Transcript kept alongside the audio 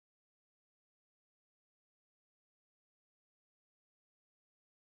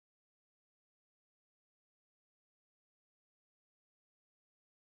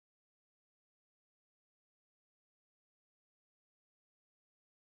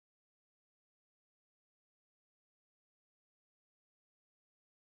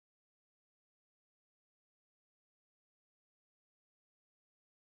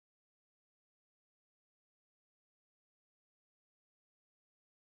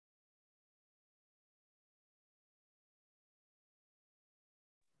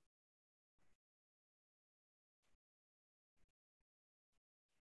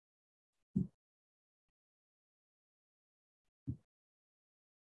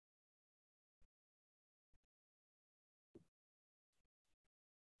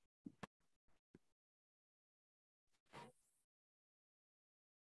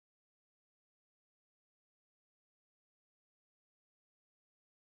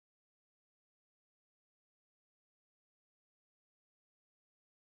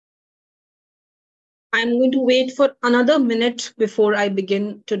I'm going to wait for another minute before I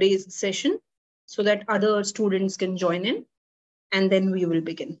begin today's session so that other students can join in, and then we will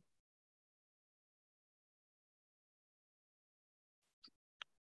begin.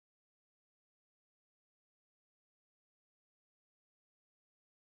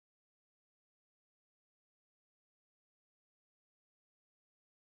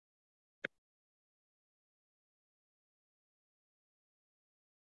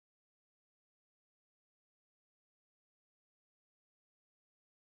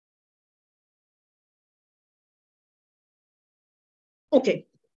 Okay,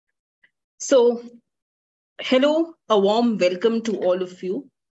 so hello, a warm welcome to all of you.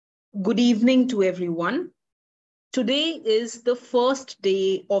 Good evening to everyone. Today is the first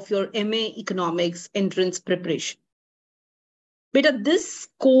day of your MA Economics entrance preparation. Beta, this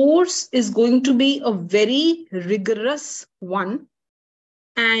course is going to be a very rigorous one,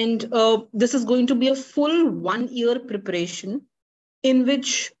 and this is going to be a full 1 year preparation in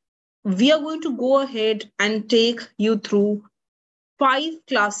which we are going to go ahead and take you through 5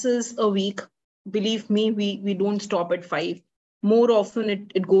 classes a week. Believe me, we don't stop at 5. More often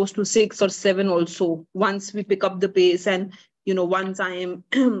it goes to 6 or 7 also once we pick up the pace. And once I am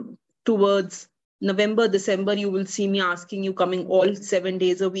towards November, December, you will see me asking you coming all 7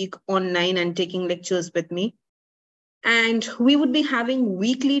 days a week online and taking lectures with me. And we would be having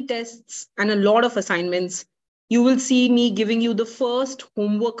weekly tests and a lot of assignments. You will see me giving you the first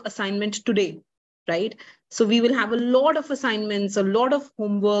homework assignment today, right? So we will have a lot of assignments, a lot of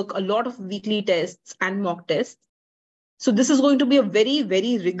homework, a lot of weekly tests and mock tests. So this is going to be a very,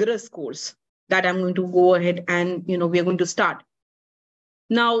 very rigorous course that I'm going to go ahead and, we are going to start.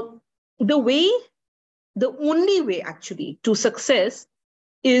 Now, the only way actually to success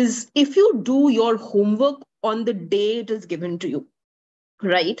is if you do your homework on the day it is given to you,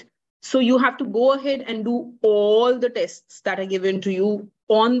 right? So you have to go ahead and do all the tests that are given to you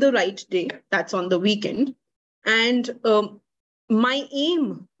on the right day, that's on the weekend. And my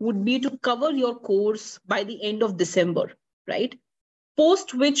aim would be to cover your course by the end of December, right?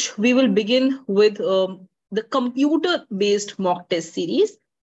 Post which we will begin with the computer-based mock test series,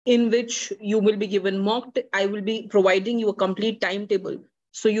 in which you will be given I will be providing you a complete timetable.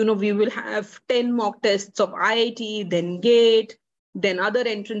 So, we will have 10 mock tests of IIT, then GATE, then other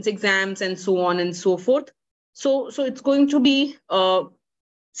entrance exams, and so on and so forth. So it's going to be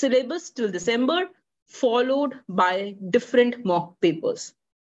syllabus till December, followed by different mock papers.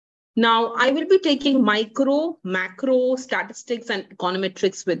 Now, I will be taking micro, macro, statistics, and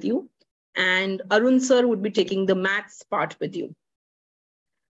econometrics with you. And Arun sir would be taking the maths part with you.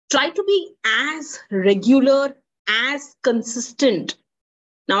 Try to be as regular, as consistent.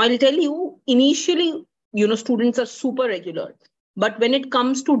 Now, I'll tell you, initially, students are super regular. But when it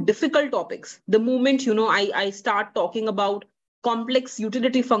comes to difficult topics, the moment, I start talking about complex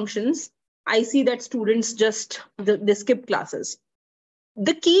utility functions, I see that students just, they skip classes.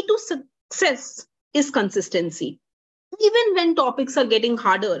 The key to success is consistency. Even when topics are getting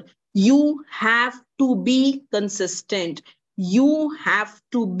harder, you have to be consistent. You have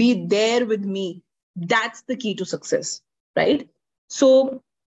to be there with me. That's the key to success, right? So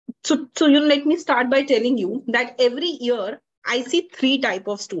let me start by telling you that every year I see 3 types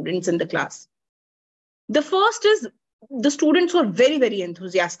of students in the class. The first is the students who are very, very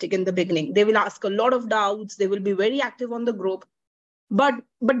enthusiastic in the beginning. They will ask a lot of doubts. They will be very active on the group. But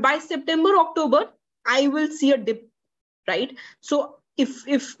by September, October, I will see a dip, right? So if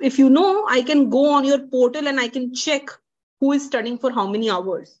I can go on your portal and I can check who is studying for how many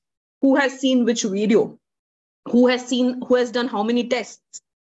hours, who has seen which video, who has done how many tests.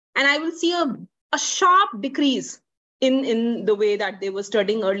 And I will see a sharp decrease in the way that they were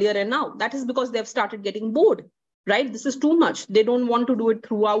studying earlier and now. That is because they've started getting bored, right? This is too much. They don't want to do it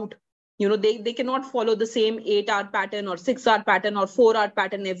throughout. They cannot follow the same 8-hour pattern or 6-hour pattern or 4-hour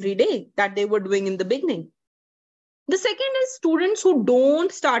pattern every day that they were doing in the beginning. The second is students who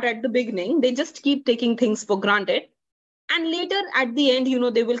don't start at the beginning. They just keep taking things for granted. And later at the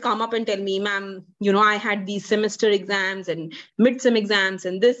end, they will come up and tell me, ma'am, I had these semester exams and mid-sem exams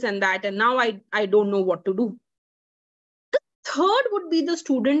and this and that, and now I don't know what to do. The third would be the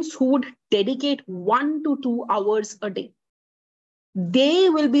students who would dedicate 1 to 2 hours a day. They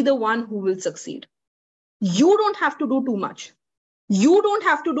will be the one who will succeed. You don't have to do too much. You don't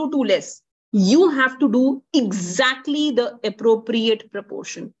have to do too less. You have to do exactly the appropriate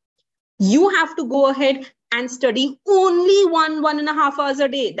proportion. You have to go ahead and study only 1.5 hours a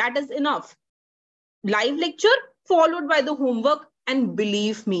day. That is enough. Live lecture followed by the homework. And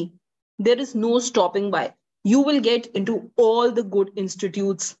believe me, there is no stopping by. you will get into all the good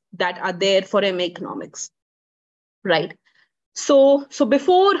institutes that are there for MA Economics, right? So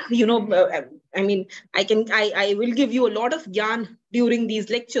before, I will give you a lot of gyan during these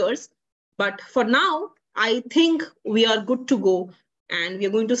lectures, but for now, I think we are good to go, and we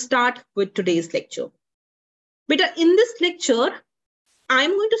are going to start with today's lecture. But in this lecture, I'm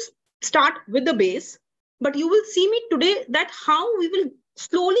going to start with the base, but you will see me today that how we will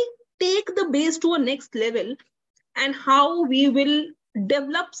slowly take the base to a next level and how we will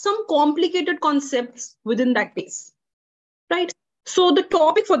develop some complicated concepts within that base, right? So the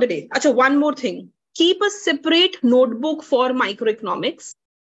topic for the day, achha, one more thing, keep a separate notebook for microeconomics.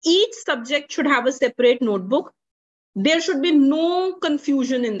 Each subject should have a separate notebook. There should be no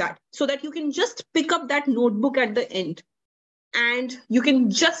confusion in that, so that you can just pick up that notebook at the end and you can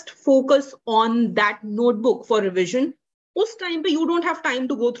just focus on that notebook for revision. Us time pe you don't have time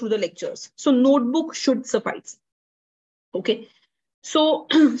to go through the lectures, so notebook should suffice. Okay, so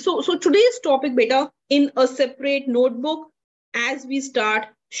today's topic, beta, in a separate notebook as we start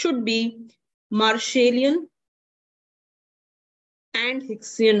should be Marshallian and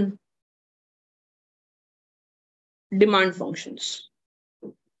Hicksian demand functions.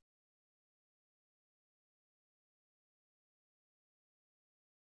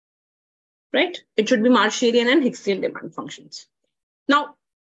 Right? It should be Marshallian and Hicksian demand functions. Now,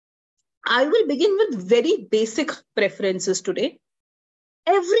 I will begin with very basic preferences today.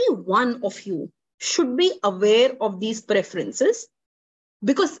 Every one of you should be aware of these preferences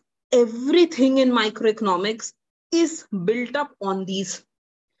because everything in microeconomics is built up on these.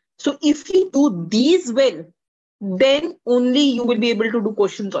 So if you do these well, then only you will be able to do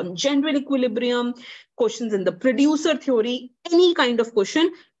questions on general equilibrium, questions in the producer theory, any kind of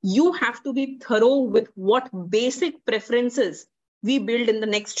question. You have to be thorough with what basic preferences we build in the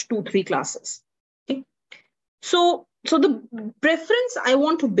next 2-3 classes. Okay? So the preference I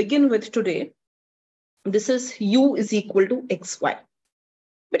want to begin with today, this is U is equal to XY.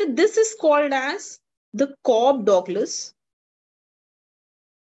 But this is called as the Cobb-Douglas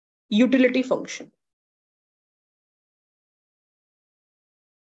utility function.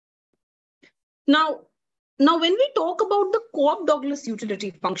 Now, when we talk about the Cobb-Douglas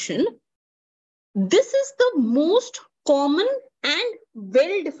utility function, this is the most common and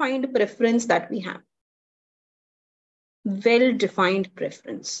well-defined preference that we have. Well-defined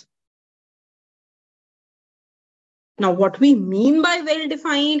preference. Now, what we mean by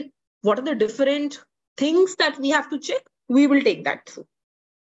well-defined, what are the different things that we have to check? We will take that through.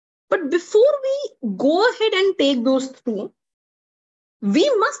 But before we go ahead and take those through, we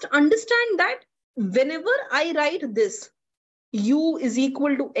must understand that whenever I write this, U is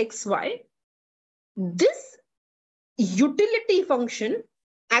equal to XY, this utility function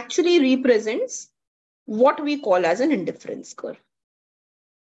actually represents what we call as an indifference curve.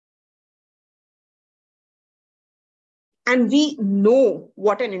 And we know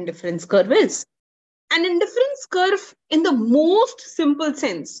what an indifference curve is. An indifference curve, in the most simple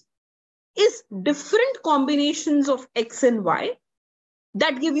sense, is different combinations of X and Y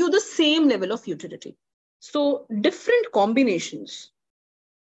that give you the same level of utility. So different combinations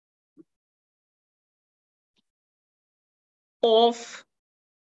of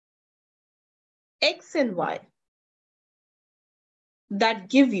X and Y that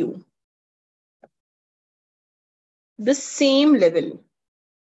give you the same level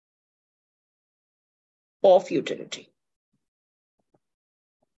of utility.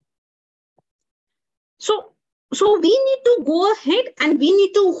 So we need to go ahead and we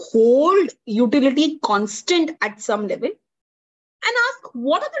need to hold utility constant at some level and ask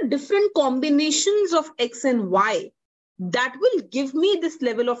what are the different combinations of X and Y that will give me this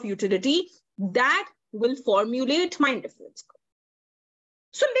level of utility that will formulate my indifference curve.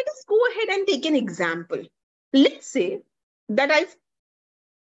 So let us go ahead and take an example. Let's say that I've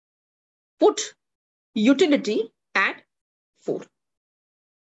put utility at 4.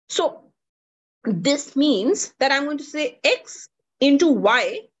 So this means that I'm going to say X into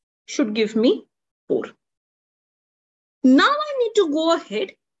Y should give me 4. Now I need to go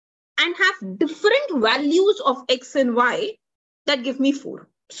ahead and have different values of X and Y that give me 4.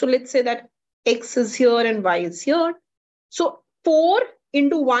 So let's say that X is here and Y is here. So 4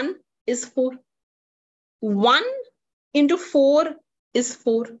 into 1 is 4. 1 into 4 is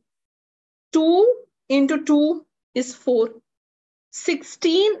 4. 2 into 2 is 4.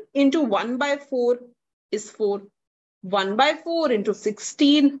 16 into 1 by 4 is 4. 1 by 4 into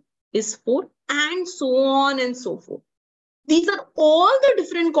 16 is 4, and so on and so forth. These are all the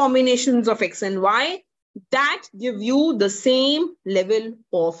different combinations of X and Y that give you the same level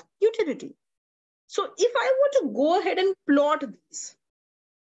of utility. So if I were to go ahead and plot these,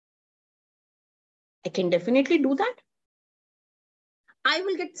 I can definitely do that. I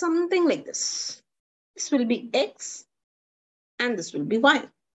will get something like this. This will be X and this will be Y.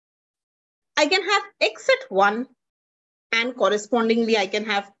 I can have X at 1 and correspondingly I can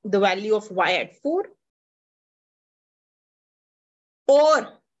have the value of Y at 4.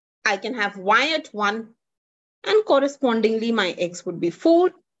 Or I can have Y at 1 and correspondingly my X would be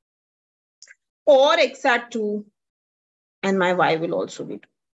 4. Or X at 2 and my Y will also be 2.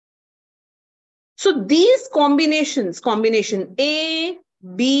 So these combinations, combination A,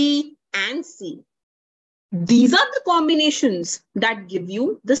 B, and C, these are the combinations that give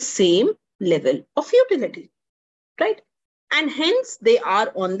you the same level of utility, right? And hence they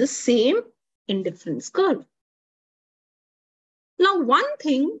are on the same indifference curve. Now, one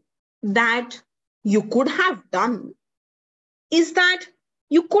thing that you could have done is that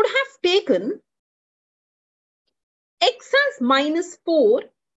you could have taken X as -4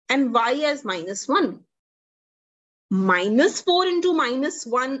 and Y as -1. -4 into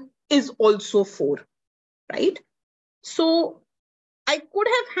 -1 is also 4, right? So I could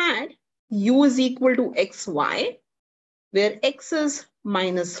have had U is equal to XY, where X is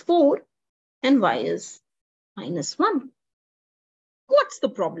 -4 and Y is -1. What's the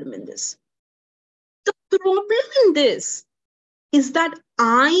problem in this? The problem in this is that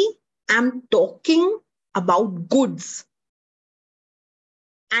I am talking about goods.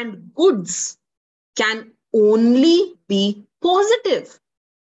 And goods can only be positive.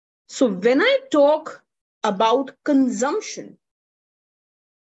 So when I talk about consumption,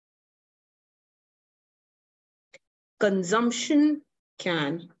 consumption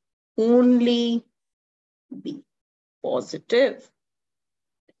can only be positive,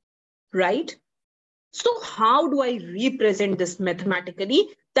 right? So how do I represent this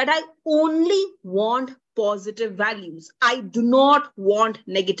mathematically? That I only want positive values. I do not want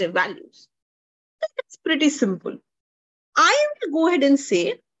negative values. It's pretty simple. I will go ahead and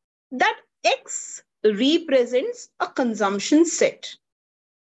say that X represents a consumption set.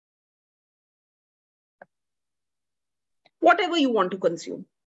 Whatever you want to consume.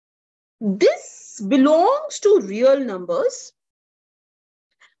 This belongs to real numbers,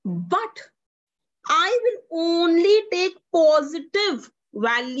 but I will only take positive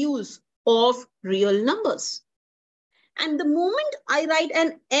values of real numbers. And the moment I write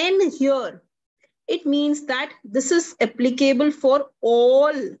an N here, it means that this is applicable for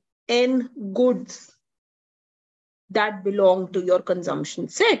all N goods that belong to your consumption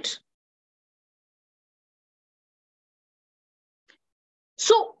set.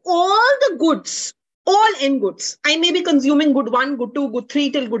 So all the goods, all N goods, I may be consuming good 1, good 2, good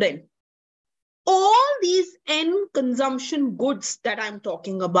 3 till good N. All these N consumption goods that I'm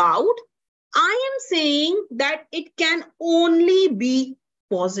talking about, I am saying that it can only be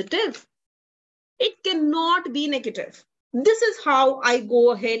positive. It cannot be negative. This is how I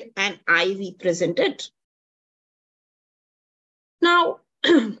go ahead and I represent it. Now,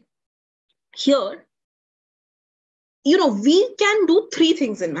 here, we can do 3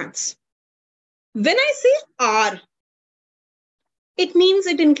 things in maths. When I say R, it means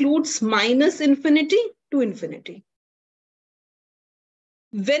it includes -infinity to infinity.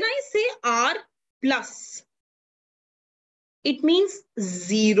 When I say R plus, it means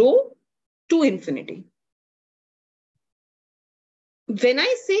 0 to infinity. When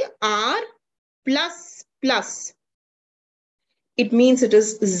I say R plus plus, it means it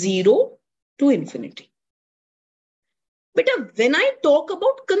is 0 to infinity. But when I talk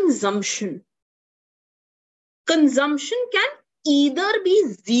about consumption, consumption can either be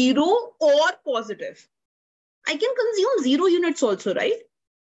 0 or positive. I can consume 0 units also, right?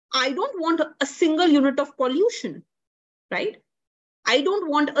 I don't want a single unit of pollution, right? I don't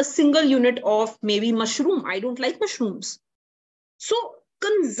want a single unit of maybe mushroom. I don't like mushrooms. So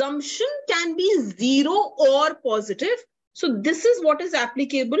consumption can be 0 or positive. So this is what is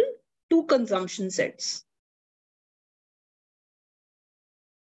applicable to consumption sets.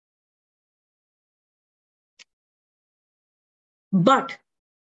 But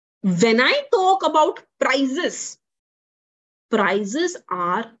when I talk about prices, prices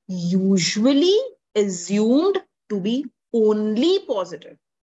are usually assumed to be only positive.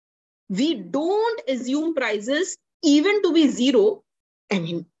 We don't assume prices even to be 0. I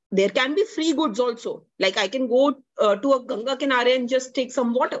mean, there can be free goods also. Like I can go to a Ganga Kinare and just take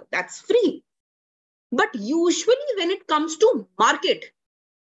some water. That's free. But usually when it comes to market,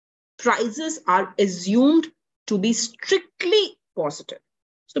 prices are assumed to be strictly positive.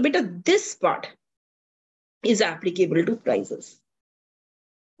 So beta, this part is applicable to prices,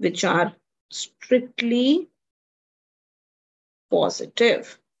 which are strictly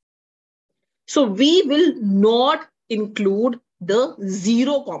positive. So we will not include the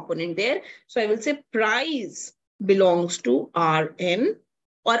zero component there. So I will say price belongs to Rn,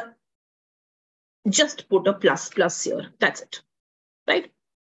 or just put a plus here. That's it, right?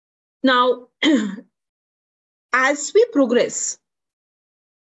 Now, as we progress,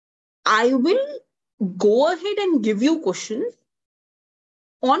 I will go ahead and give you questions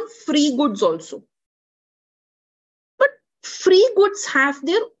on free goods also. But free goods have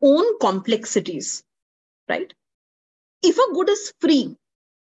their own complexities, right? If a good is free,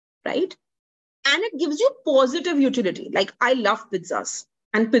 right, and it gives you positive utility, like I love pizzas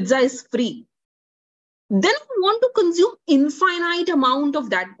and pizza is free, then I want to consume infinite amount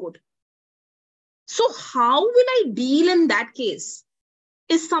of that good. So how will I deal in that case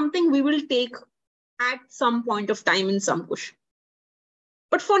is something we will take at some point of time in some question.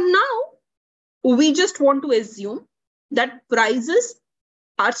 But for now, we just want to assume that prices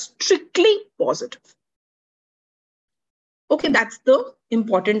are strictly positive. Okay, that's the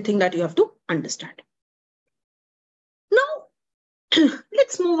important thing that you have to understand. Now,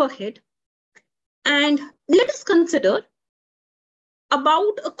 let's move ahead and let us consider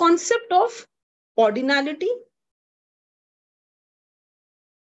about a concept of ordinality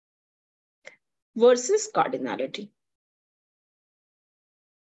versus cardinality.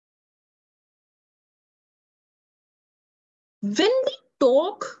 When we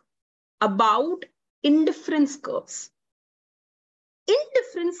talk about indifference curves,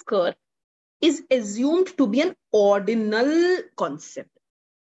 indifference curve is assumed to be an ordinal concept.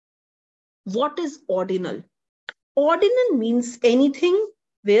 What is ordinal? Ordinal means anything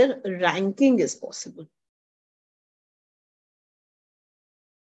where ranking is possible.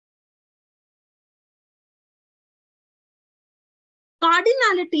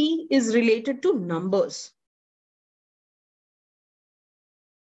 Cardinality is related to numbers.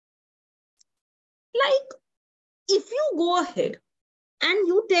 Like if you go ahead and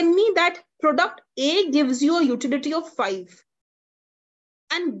you tell me that product A gives you a utility of 5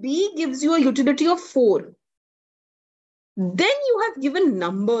 and B gives you a utility of 4, then you have given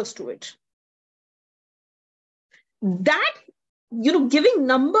numbers to it. That, giving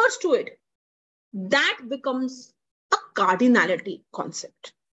numbers to it, that becomes a cardinality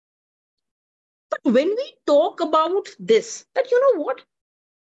concept. But when we talk about this, that what?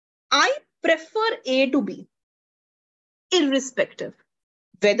 I prefer A to B, irrespective.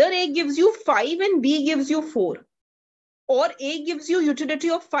 Whether A gives you 5 and B gives you 4, or A gives you utility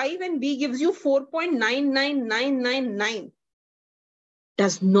of 5 and B gives you 4.99999,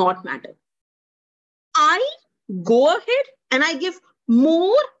 does not matter. I go ahead and I give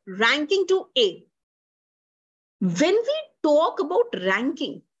more ranking to A. When we talk about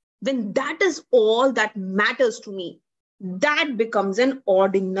ranking, when that is all that matters to me, that becomes an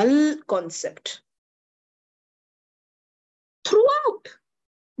ordinal concept. Throughout,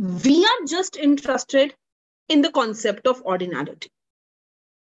 we are just interested in the concept of ordinality.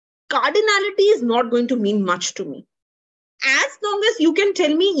 Cardinality is not going to mean much to me. As long as you can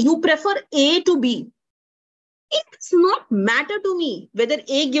tell me you prefer A to B, it does not matter to me whether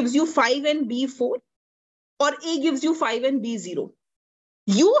A gives you 5 and B 4 or A gives you 5 and B 0.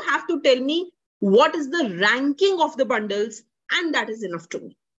 You have to tell me what is the ranking of the bundles, and that is enough to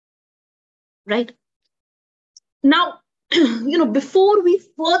me, right? Now, before we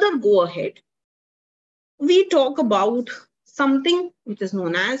further go ahead, we talk about something which is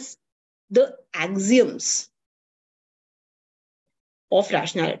known as the axioms of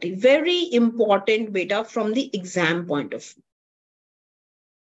rationality. Very important beta from the exam point of view.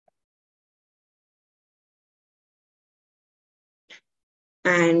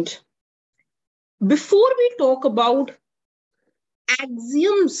 And before we talk about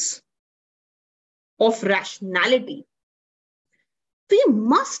axioms of rationality, we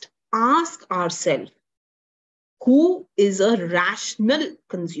must ask ourselves, who is a rational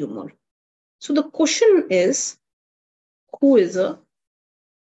consumer? So the question is, who is a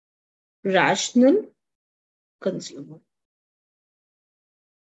rational consumer?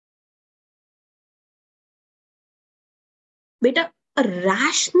 Beta, a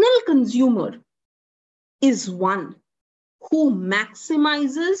rational consumer is one who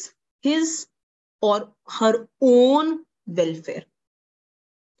maximizes his or her own welfare.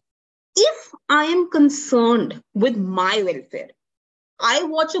 If I am concerned with my welfare, I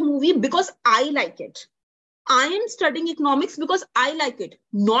watch a movie because I like it. I am studying economics because I like it,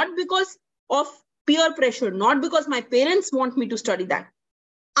 not because of peer pressure, not because my parents want me to study that.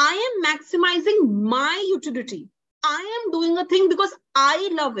 I am maximizing my utility. I am doing a thing because I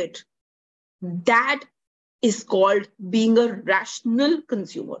love it. That is called being a rational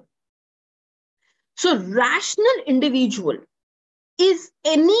consumer. So rational individual is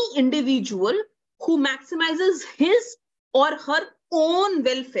any individual who maximizes his or her own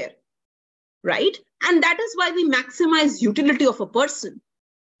welfare, right? And that is why we maximize utility of a person,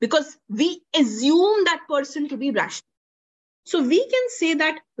 because we assume that person to be rational. So we can say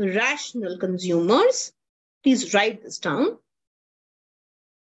that rational consumers, please write this down,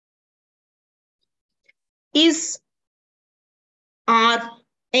 are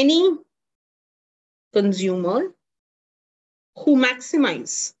any consumer who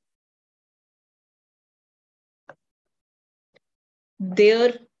maximize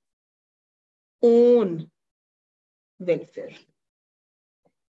their own welfare.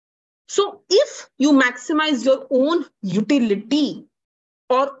 So if you maximize your own utility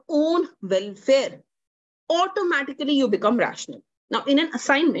or own welfare, automatically you become rational. Now, in an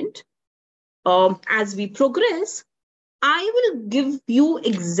assignment, as we progress, I will give you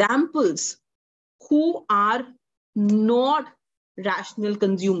examples who are not rational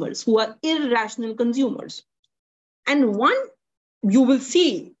consumers, who are irrational consumers. And one you will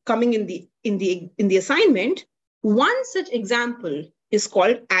see coming in the assignment, one such example is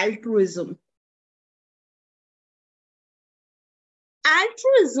called altruism.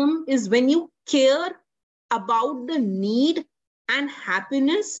 Altruism is when you care about the need and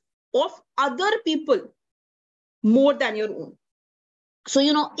happiness of other people more than your own. So,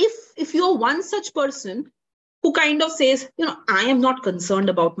 if you're one such person who kind of says, I am not concerned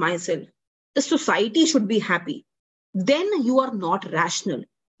about myself, the society should be happy, then you are not rational.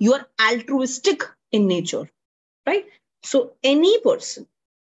 You are altruistic in nature, right? So any person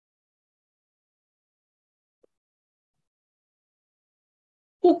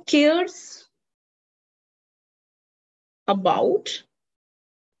who cares about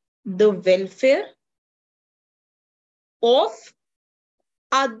the welfare of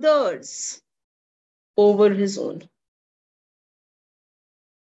others over his own,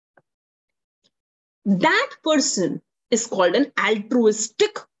 that person is called an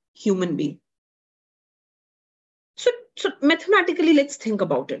altruistic human being. So mathematically, let's think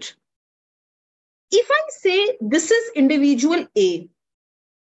about it. If I say this is individual A,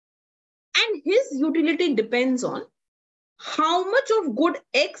 and his utility depends on how much of good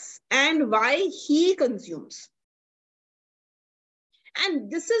X and Y he consumes, and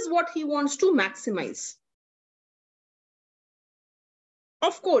this is what he wants to maximize,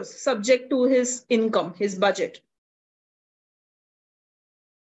 of course, subject to his income, his budget,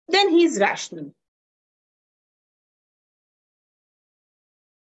 then he's rational.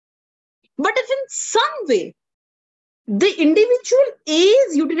 But if in some way the individual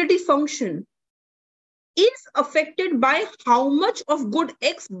A's utility function is affected by how much of good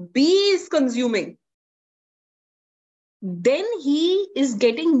X B is consuming, then he is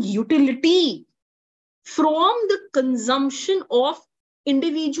getting utility from the consumption of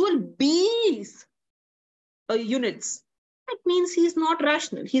individual B's units. That means he's not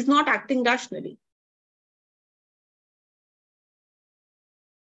rational. He's not acting rationally.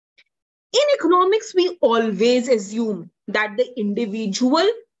 In economics, we always assume that the individual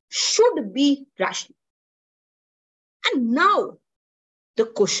should be rational. And now the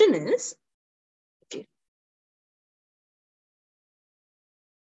question is,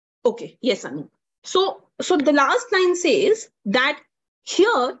 okay, yes, Anu. So the last line says that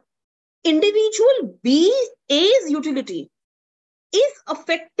here individual A's utility is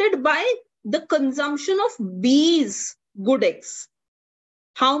affected by the consumption of B's good X.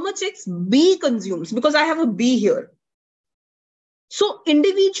 How much X B consumes, because I have a B here. So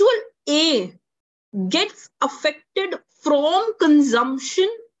individual A gets affected from consumption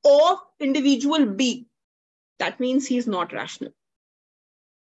of individual B. That means he's not rational.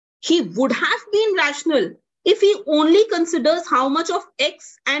 He would have been rational if he only considers how much of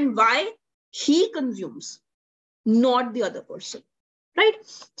X and Y he consumes, not the other person, right?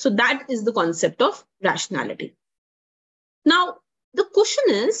 So that is the concept of rationality. Now, the question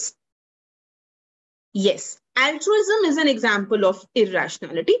is, yes, altruism is an example of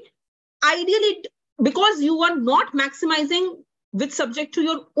irrationality. Ideally, because you are not maximizing with subject to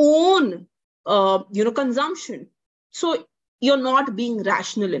your own, consumption. So you're not being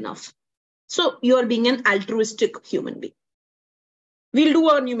rational enough. So you're being an altruistic human being. We'll do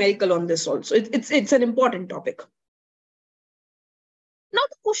a numerical on this also. It's an important topic. Now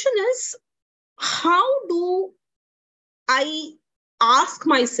the question is, how do I ask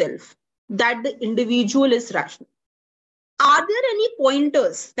myself that the individual is rational? Are there any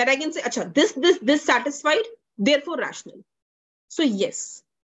pointers that I can say, Acha, this satisfied, therefore rational? So yes,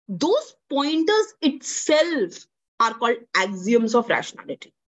 those pointers itself are called axioms of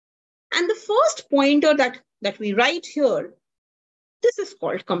rationality. And the first pointer that we write here, this is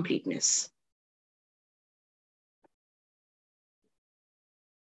called completeness.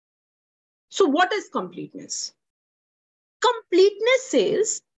 So what is completeness? Completeness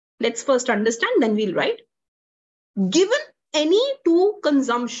says, let's first understand, then we'll write. Given any two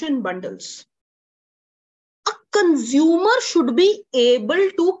consumption bundles, a consumer should be able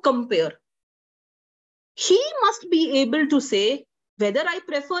to compare. He must be able to say whether I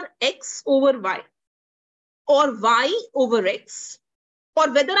prefer X over Y or Y over X,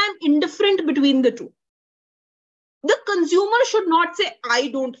 or whether I'm indifferent between the two. The consumer should not say, I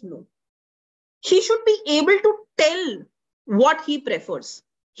don't know. He should be able to tell what he prefers.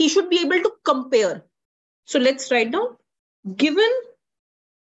 He should be able to compare. So let's write down, given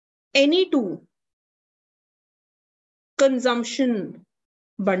any two consumption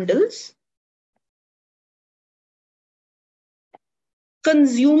bundles,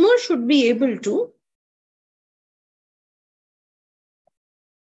 consumer should be able to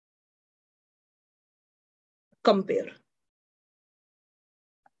compare.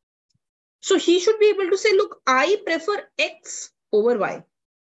 So he should be able to say, look, I prefer X over Y.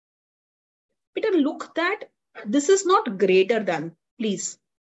 Peter, look that this is not greater than, please.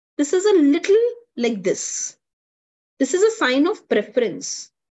 This is a little like this. This is a sign of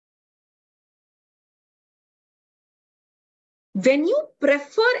preference. When you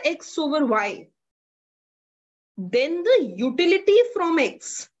prefer X over Y, then the utility from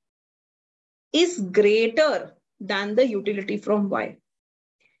X is greater than the utility from Y.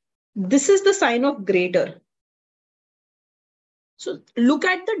 This is the sign of greater. So look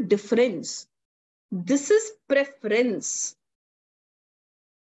at the difference. This is preference.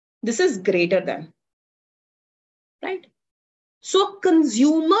 This is greater than, right? So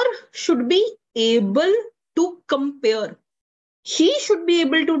consumer should be able to compare. He should be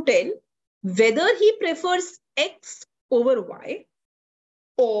able to tell whether he prefers X over Y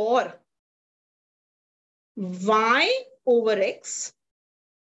or Y over X,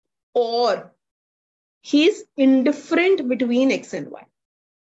 or he is indifferent between X and Y.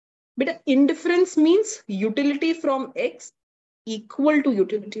 But indifference means utility from X equal to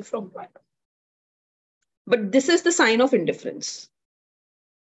utility from Y. But this is the sign of indifference.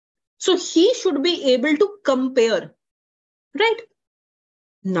 So he should be able to compare, right?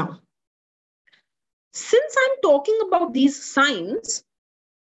 Now, since I'm talking about these signs,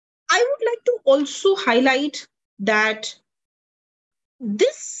 I would like to also highlight that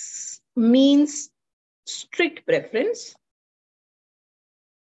this means strict preference.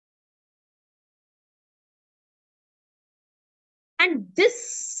 And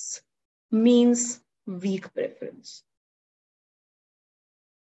this means weak preference.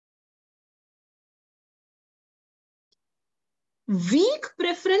 Weak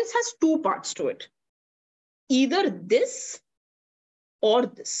preference has two parts to it. Either this or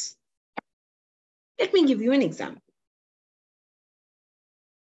this. Let me give you an example.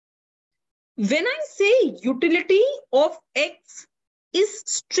 When I say utility of X is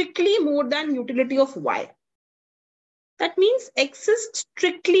strictly more than utility of Y, that means X is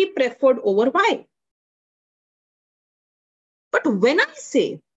strictly preferred over Y. But when I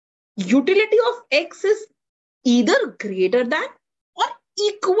say utility of X is either greater than or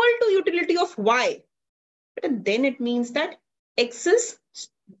equal to utility of Y, then it means that X is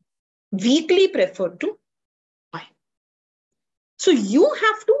weakly preferred to Y. So you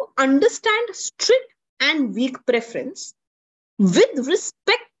have to understand strict and weak preference with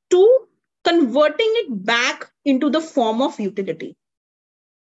respect to converting it back into the form of utility.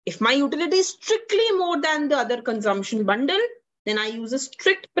 If my utility is strictly more than the other consumption bundle, then I use a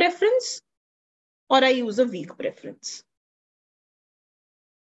strict preference or I use a weak preference.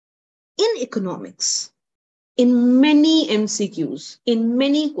 In economics, in many MCQs, in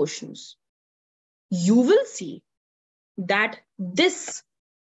many questions, you will see that this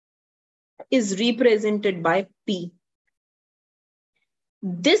is represented by P.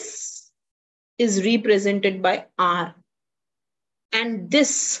 This is represented by R. And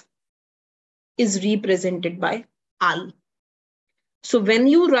this is represented by I. So when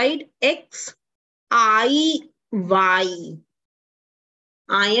you write X, I, Y,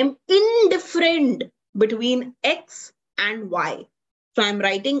 I am indifferent between X and Y. So I'm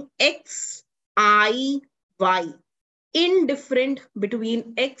writing X, I, Y, indifferent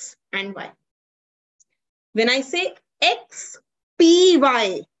between X and Y. When I say X, P,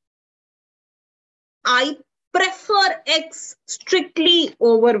 Y, I prefer X strictly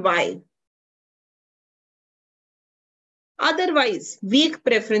over Y. Otherwise, weak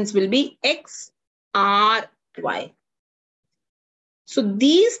preference will be X, R, Y. So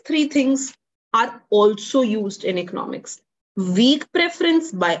these three things are also used in economics. Weak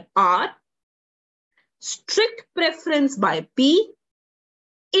preference by R, strict preference by P,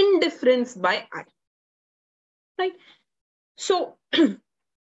 indifference by I. Right? So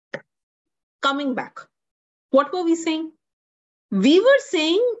coming back, what were we saying? We were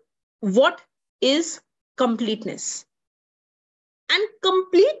saying what is completeness. And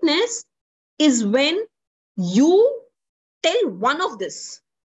completeness is when you tell one of this.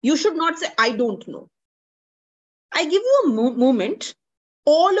 You should not say, I don't know. I give you a moment.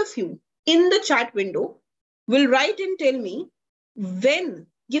 All of you in the chat window will write and tell me when,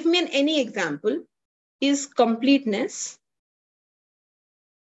 give me any example, is completeness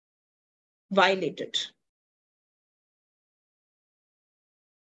violated?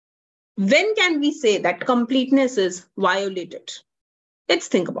 When can we say that completeness is violated? Let's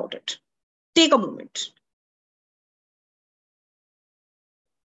think about it. Take a moment.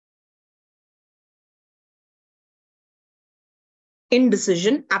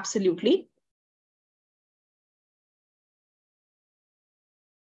 Indecision, absolutely.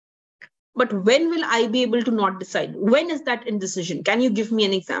 But when will I be able to not decide? When is that indecision? Can you give me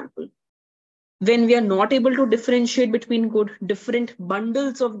an example? When we are not able to differentiate between good, different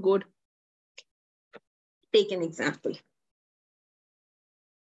bundles of good. Take an example.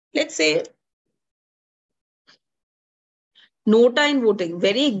 Let's say nota in voting,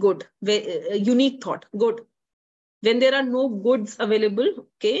 very good, very, unique thought, good. When there are no goods available,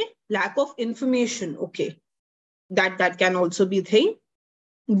 okay, lack of information, okay, that can also be a thing.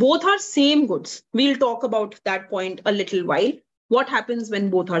 Both are same goods. We'll talk about that point a little while. What happens when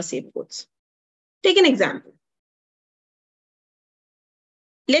both are same goods? Take an example.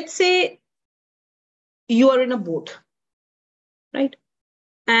 Let's say you are in a boat, right?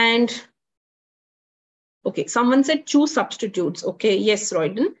 And okay, someone said choose substitutes. Okay, yes,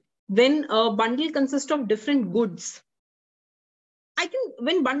 Royden. When a bundle consists of different goods,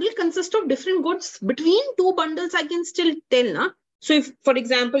 when bundle consists of different goods, between two bundles, I can still tell, na? So if, for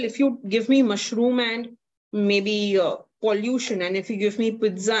example, if you give me mushroom and maybe pollution, and if you give me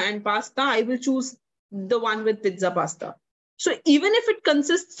pizza and pasta, I will choose the one with pizza pasta. So even if it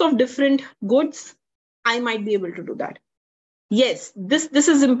consists of different goods, I might be able to do that. Yes, this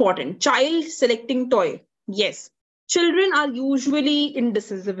is important. Child selecting toy. Yes. Children are usually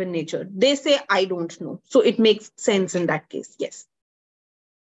indecisive in nature. They say, I don't know. So it makes sense in that case. Yes.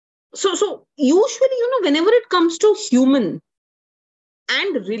 So usually, whenever it comes to human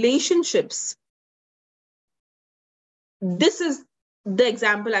and relationships, this is the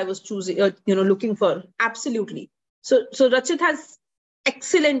example I was choosing, looking for. Absolutely. So Rachit has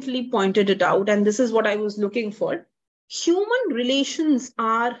excellently pointed it out, and this is what I was looking for. Human relations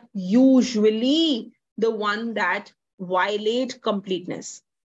are usually the one that violate completeness.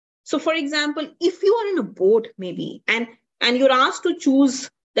 So for example, if you are in a boat maybe, and you're asked to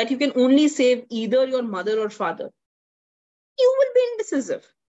choose that you can only save either your mother or father, you will be indecisive,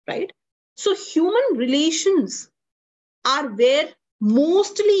 right? So human relations are where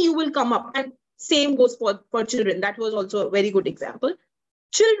mostly you will come up, and same goes for children. That was also a very good example.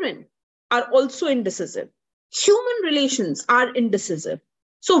 Children are also indecisive. Human relations are indecisive.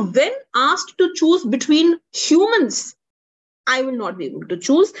 So when asked to choose between humans, I will not be able to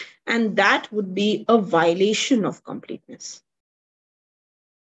choose, and that would be a violation of completeness.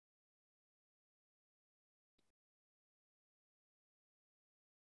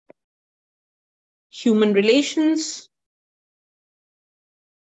 Human relations,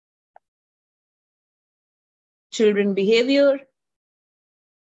 children behavior,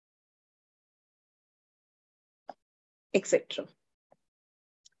 etc.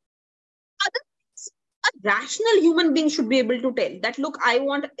 A rational human being should be able to tell that, look, I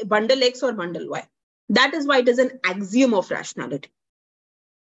want bundle X or bundle Y. That is why it is an axiom of rationality.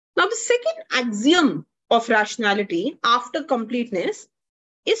 Now, the second axiom of rationality after completeness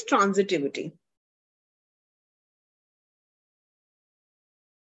is transitivity.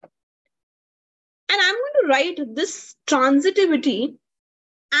 And I'm going to write this transitivity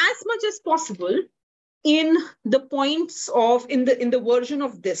as much as possible in the points of, in the version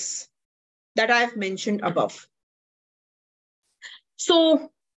of this that I've mentioned above.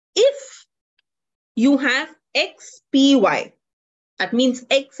 So if you have X, P, Y, that means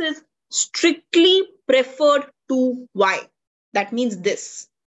X is strictly preferred to Y. That means this.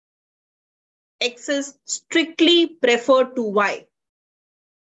 X is strictly preferred to Y.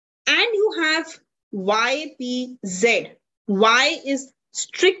 And you have Y, P, Z. Y is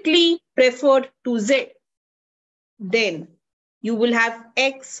strictly preferred to Z. then you will have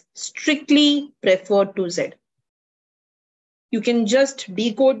X strictly preferred to Z. You can just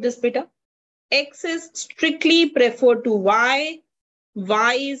decode this beta. X is strictly preferred to Y,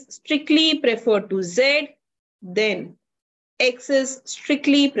 Y is strictly preferred to Z, then X is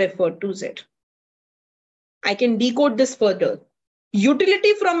strictly preferred to Z. I can decode this further.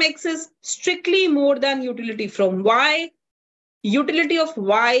 Utility from X is strictly more than utility from Y. Utility of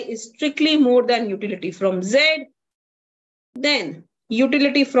Y is strictly more than utility from Z. Then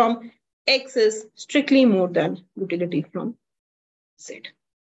utility from X is strictly more than utility from Z.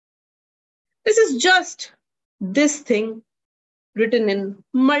 This is just this thing written in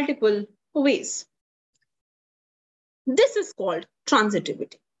multiple ways. This is called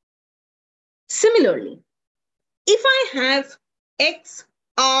transitivity. Similarly, if I have X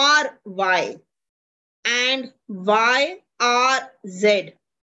R Y and Y R Z,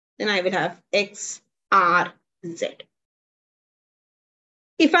 then I will have X R Z.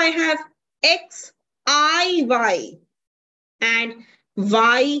 If I have X I Y and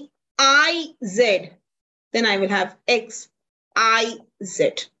Y I Z, then I will have X I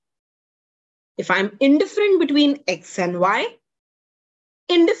Z. If I'm indifferent between X and Y,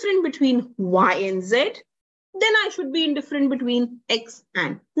 indifferent between Y and Z, then I should be indifferent between X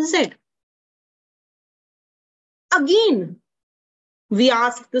and Z. Again, we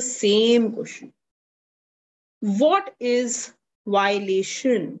ask the same question. What is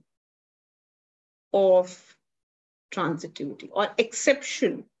violation of transitivity or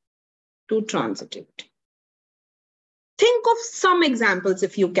exception to transitivity? Think of some examples,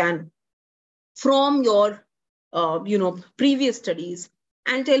 if you can, from your previous studies,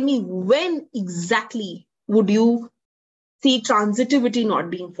 and tell me when exactly would you see transitivity not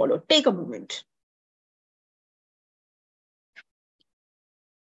being followed. Take a moment.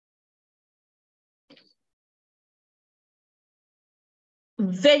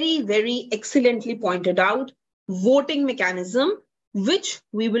 Very, very excellently pointed out. Voting mechanism, which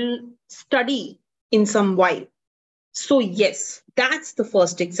we will study in some while. So yes, that's the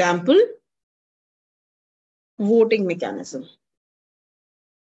first example. Voting mechanism.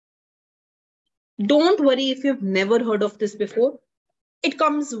 Don't worry if you've never heard of this before. It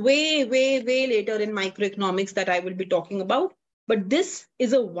comes way, way, way later in microeconomics that I will be talking about. But this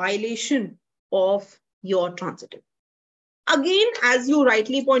is a violation of your transitive. Again, as you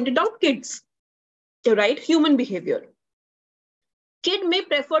rightly pointed out, kids, right? Human behavior. Kid may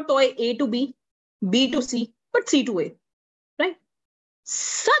prefer toy A to B, B to C, but C to A, right?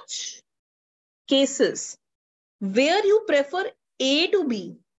 Such cases where you prefer A to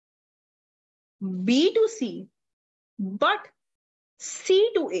B, B to C, but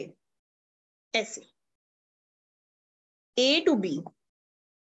C to A, essay. A to B,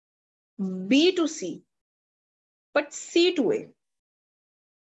 B to C, but C to A.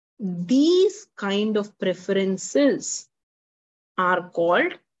 These kind of preferences are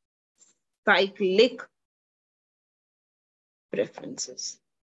called cyclic preferences.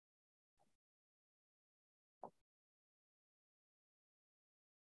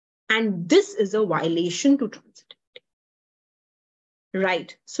 And this is a violation to transitivity.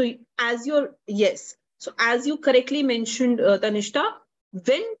 Right. So as you correctly mentioned, Tanishta,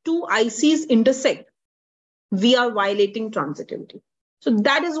 when two ICs intersect, we are violating transitivity. So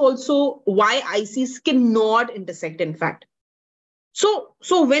that is also why ICs cannot intersect, in fact. So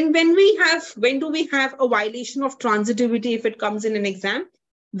when do we have a violation of transitivity if it comes in an exam?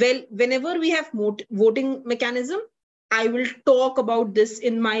 Well, whenever we have voting mechanism, I will talk about this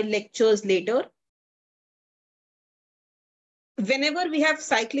in my lectures later. Whenever we have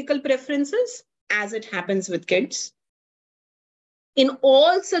cyclical preferences, as it happens with kids, in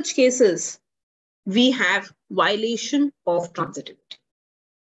all such cases, we have violation of transitivity.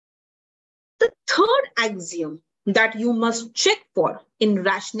 The third axiom that you must check for in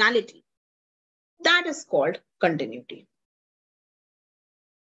rationality, that is called continuity.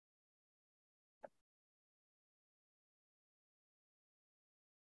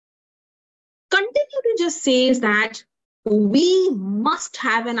 Continuity just says that we must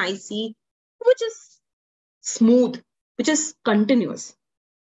have an IC which is smooth, which is continuous.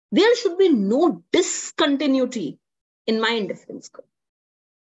 There should be no discontinuity in my indifference curve.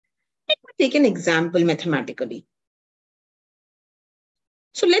 Let me take an example mathematically.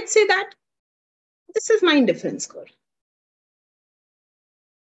 So let's say that this is my indifference curve.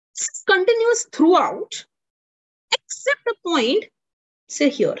 This is continuous throughout, except a point, say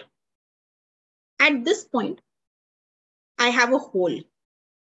here. At this point, I have a hole.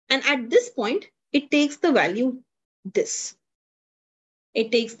 And at this point, it takes the value this.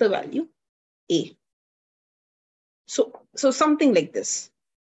 It takes the value A. So something like this.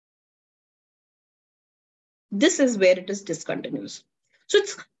 This is where it is discontinuous. So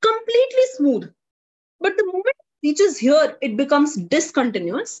it's completely smooth. But the moment it reaches here, it becomes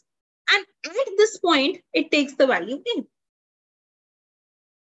discontinuous. And at this point, it takes the value in.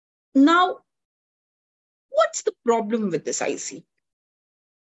 Now, what's the problem with this IC?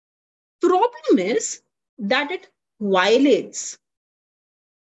 Problem is that it violates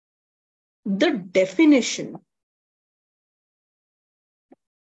the definition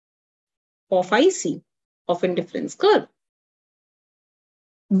of IC, of indifference curve.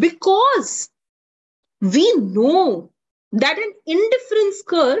 Because we know that an indifference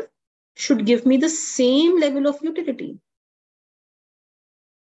curve should give me the same level of utility.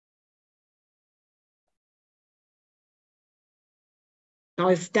 Now,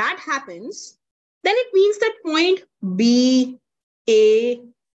 if that happens, then it means that point B, A,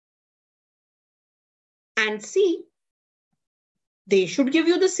 and C, they should give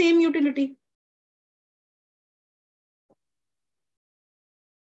you the same utility.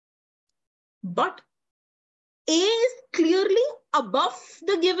 But A is clearly above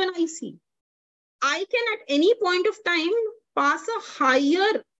the given IC. I can at any point of time pass a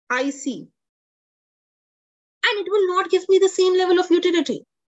higher IC, and it will not give me the same level of utility.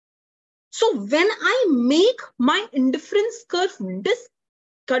 So when I make my indifference curve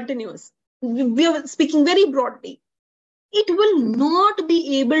discontinuous, we are speaking very broadly, it will not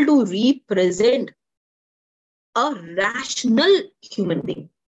be able to represent a rational human being.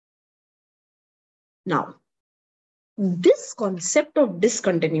 Now, this concept of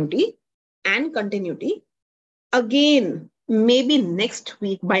discontinuity and continuity, again, maybe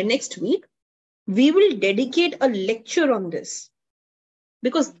by next week, we will dedicate a lecture on this,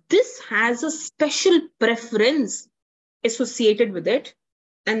 because this has a special preference associated with it,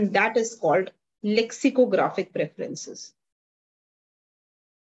 and that is called lexicographic preferences.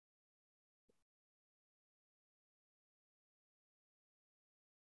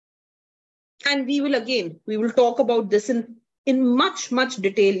 And we will talk about this in much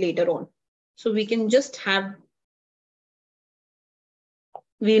detail later on. So we'll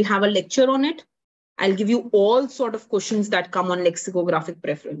have a lecture on it. I'll give you all sort of questions that come on lexicographic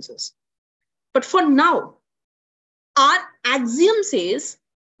preferences. But for now, our axiom says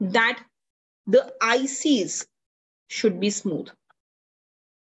that the ICs should be smooth.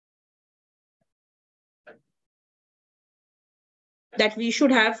 That we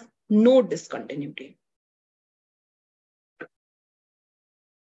should have no discontinuity.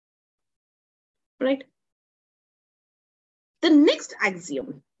 Right? The next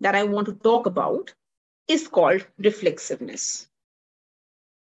axiom that I want to talk about is called reflexiveness.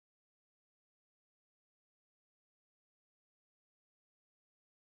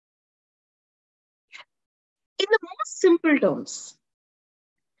 In the most simple terms,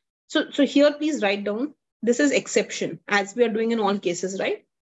 so here please write down, this is exception, as we are doing in all cases, right?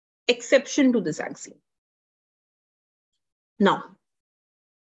 Exception to this axiom. Now,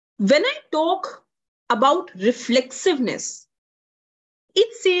 when I talk about reflexiveness,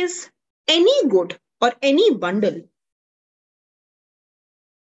 it says any good or any bundle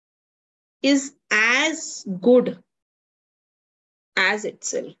is as good as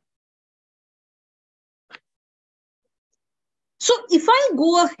itself. So if I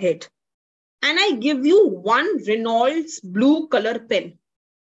go ahead and I give you one Reynolds blue color pen,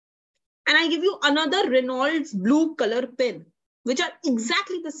 and I give you another Reynolds blue color pen, which are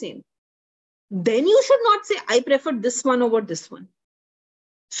exactly the same, then you should not say, I prefer this one over this one.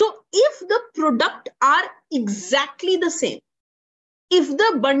 So if the product are exactly the same, if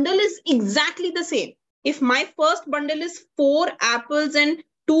the bundle is exactly the same, if my first bundle is 4 apples and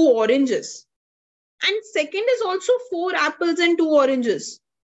 2 oranges, and second is also 4 apples and 2 oranges,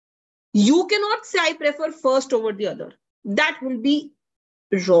 you cannot say I prefer first over the other. That will be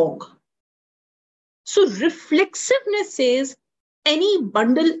wrong. So reflexiveness says any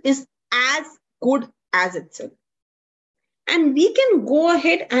bundle is as good as itself. And we can go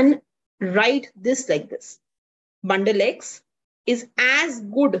ahead and write this like this. Bundle X is as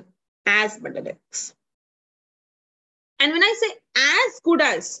good as bundle X. And when I say as good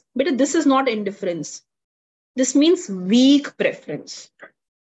as, but this is not indifference. This means weak preference.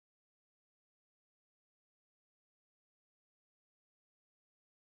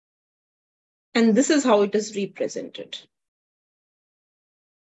 And this is how it is represented.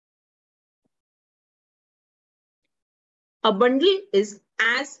 A bundle is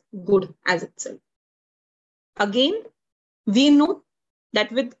as good as itself. Again, we know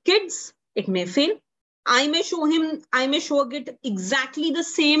that with kids, it may fail. I may show it exactly the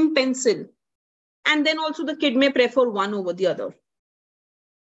same pencil. And then also the kid may prefer one over the other.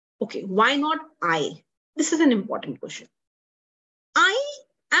 Okay, why not I? This is an important question. I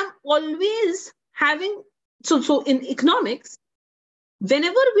am always having, so in economics,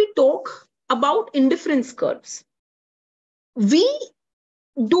 whenever we talk about indifference curves, we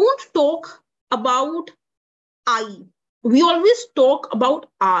don't talk about I. We always talk about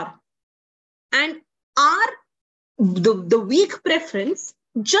R. And R, the weak preference,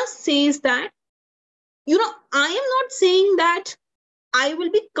 just says that, I am not saying that I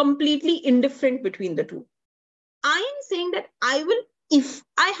will be completely indifferent between the two. I am saying that I will, if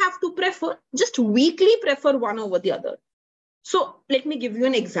I have to prefer, just weakly prefer one over the other. So let me give you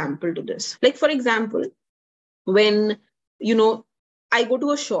an example to this. Like, for example, when, I go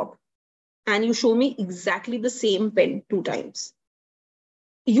to a shop and you show me exactly the same pen 2 times.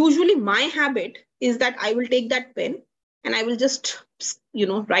 Usually my habit is that I will take that pen and I will just,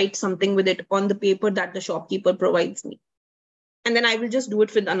 write something with it on the paper that the shopkeeper provides me. And then I will just do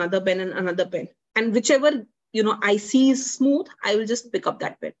it with another pen and another pen. And whichever, I see is smooth, I will just pick up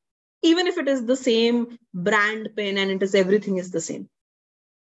that pen. Even if it is the same brand pen and everything is the same.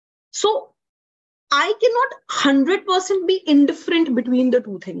 So I cannot 100% be indifferent between the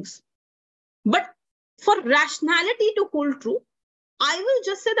two things. But for rationality to hold true, I will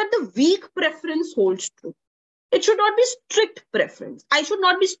just say that the weak preference holds true. It should not be strict preference. I should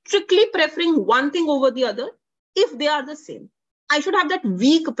not be strictly preferring one thing over the other if they are the same. I should have that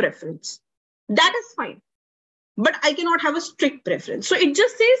weak preference. That is fine. But I cannot have a strict preference. So it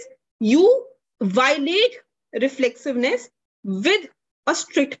just says you violate reflexiveness with a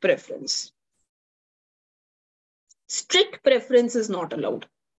strict preference. Strict preference is not allowed.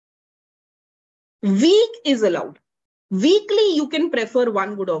 Weak is allowed. Weakly, you can prefer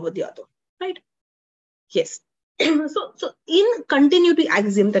one good over the other, right? Yes. So in continuity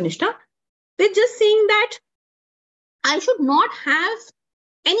axiom, Tanishta, they're just saying that I should not have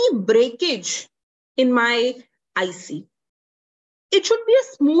any breakage in my IC. It should be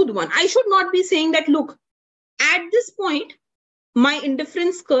a smooth one. I should not be saying that, look, at this point, my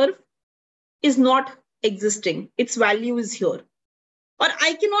indifference curve is not existing. Its value is here. Or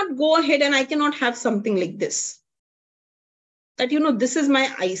I cannot go ahead and I cannot have something like this. That, this is my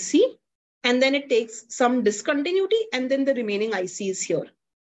IC, and then it takes some discontinuity, and then the remaining IC is here.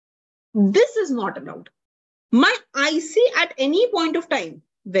 This is not allowed. My IC at any point of time,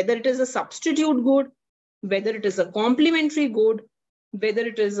 whether it is a substitute good, whether it is a complementary good, whether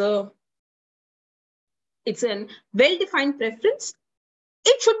it's a well-defined preference,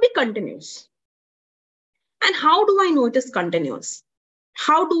 it should be continuous. And how do I know it is continuous?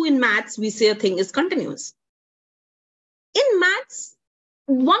 How do in maths we say a thing is continuous? In maths,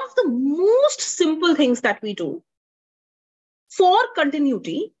 one of the most simple things that we do for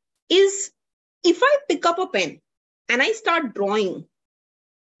continuity is if I pick up a pen and I start drawing,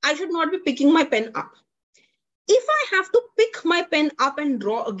 I should not be picking my pen up. If I have to pick my pen up and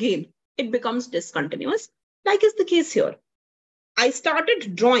draw again, it becomes discontinuous, like is the case here. I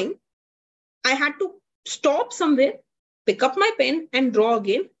started drawing. I had to stop somewhere, pick up my pen and draw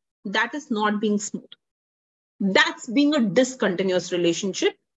again. That is not being smooth. That's being a discontinuous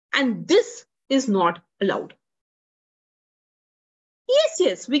relationship, and this is not allowed.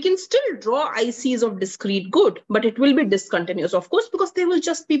 Yes, we can still draw ICs of discrete good, but it will be discontinuous, of course, because they will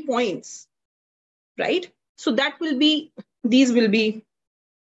just be points, right? So these will be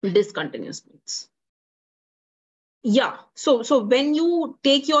discontinuous points. Yeah, so when you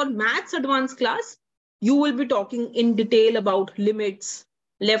take your maths advanced class, you will be talking in detail about limits,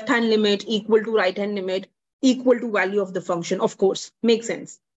 left-hand limit equal to right-hand limit, equal to value of the function, of course, makes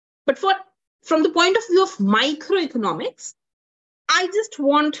sense. But from the point of view of microeconomics, I just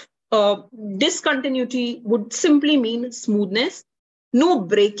want discontinuity would simply mean smoothness, no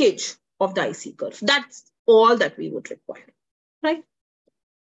breakage of the IC curve. That's all that we would require, right?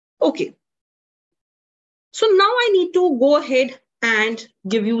 Okay. So now I need to go ahead and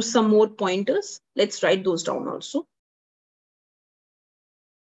give you some more pointers. Let's write those down also.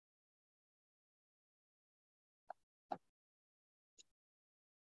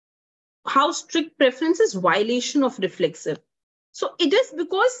 How strict preference is violation of reflexive. So it is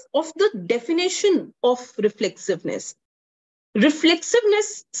because of the definition of reflexiveness.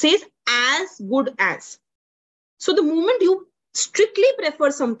 Reflexiveness says as good as. So the moment you strictly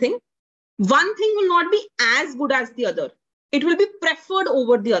prefer something, one thing will not be as good as the other. It will be preferred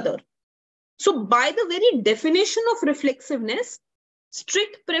over the other. So by the very definition of reflexiveness,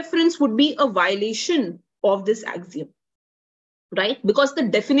 strict preference would be a violation of this axiom, right? Because the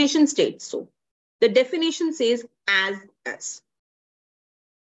definition states so. The definition says as.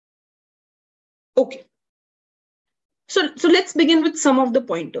 Okay. So let's begin with some of the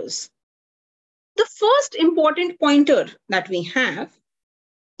pointers. The first important pointer that we have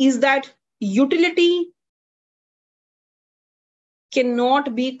is that utility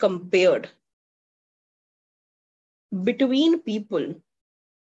cannot be compared between people,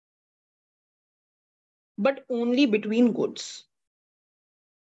 but only between goods.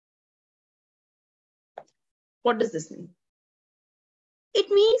 What does this mean? It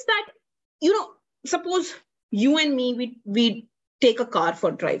means that, suppose you and me, we take a car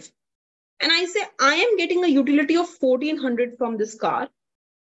for drive. And I say, I am getting a utility of 1400 from this car.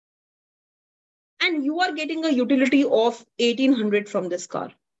 And you are getting a utility of 1800 from this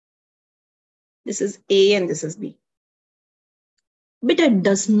car. This is A and this is B. But it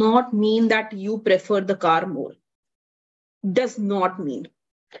does not mean that you prefer the car more. Does not mean.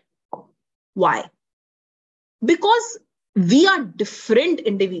 Why? Because we are different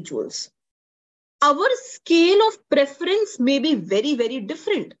individuals. Our scale of preference may be very, very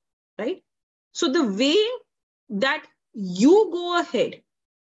different, right? So the way that you go ahead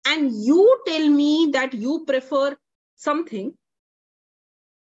and you tell me that you prefer something,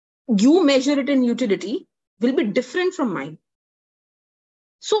 you measure it in utility, will be different from mine.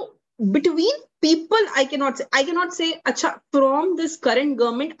 So between people, I cannot say, Acha, from this current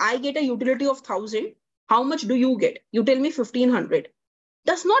government, I get a utility of 1000. How much do you get? You tell me 1500.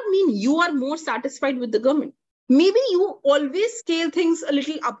 Does not mean you are more satisfied with the government. Maybe you always scale things a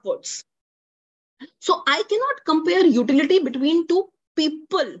little upwards. So I cannot compare utility between two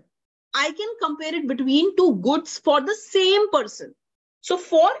people. I can compare it between two goods for the same person. So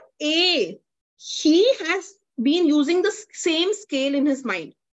for A, he has been using the same scale in his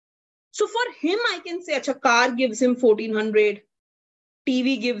mind. So for him, I can say, a car gives him 1400,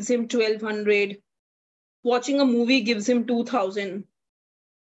 TV gives him 1200, watching a movie gives him 2000.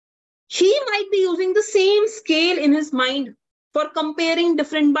 He might be using the same scale in his mind for comparing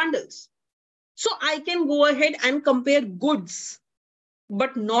different bundles. So I can go ahead and compare goods,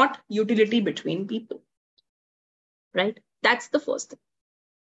 but not utility between people, right? That's the first thing.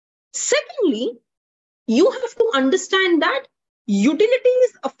 Secondly, you have to understand that utility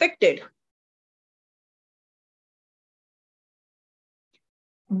is affected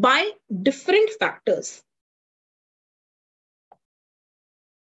by different factors,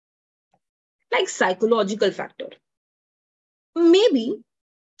 like psychological factor. Maybe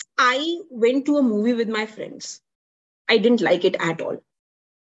I went to a movie with my friends. I didn't like it at all.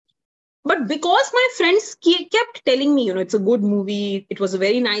 But because my friends kept telling me, it's a good movie, it was a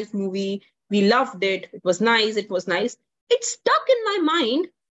very nice movie, we loved it, it was nice, it stuck in my mind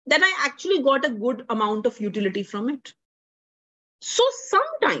that I actually got a good amount of utility from it. So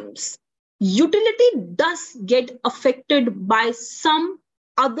sometimes utility does get affected by some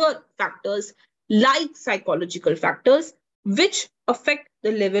other factors, like psychological factors, which affect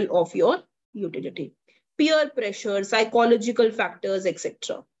the level of your utility. Peer pressure, psychological factors,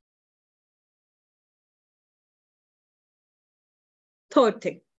 etc. Third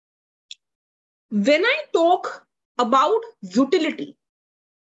thing, when I talk about utility,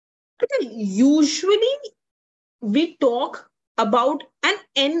 usually we talk about an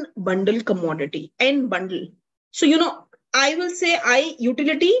N bundle commodity, N bundle. So, I will say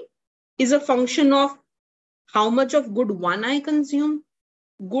utility is a function of how much of good 1 I consume,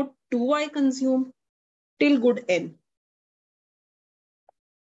 good 2 I consume, till good N.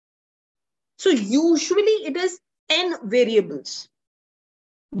 So usually it is N variables,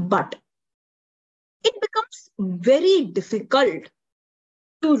 but it becomes very difficult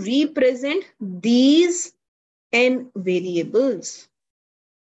to represent these N variables.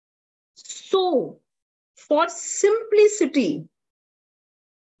 So for simplicity,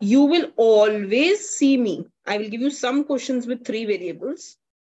 you will always see me. I will give you some questions with 3 variables,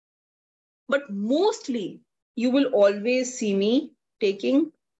 but mostly you will always see me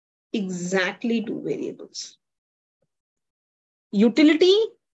taking exactly 2 variables. Utility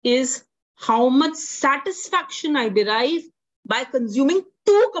is how much satisfaction I derive by consuming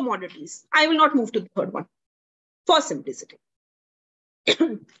 2 commodities. I will not move to the third one for simplicity.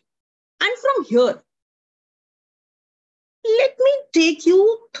 And from here, let me take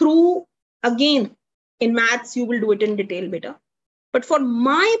you through, again, in maths, you will do it in detail better. But for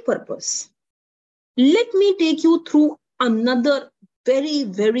my purpose, let me take you through another very,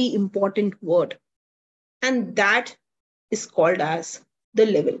 very important word. And that is called as the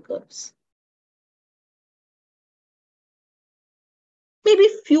level curves. Maybe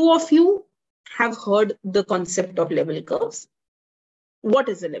few of you have heard the concept of level curves. What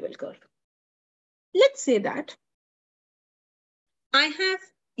is a level curve? Let's say that I have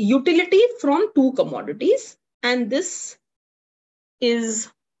utility from two commodities, and this is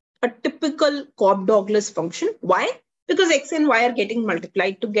a typical Cobb-Douglas function. Why? Because X and Y are getting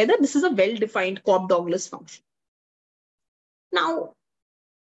multiplied together. This is a well-defined Cobb-Douglas function. Now,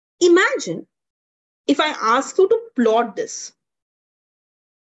 imagine if I ask you to plot this.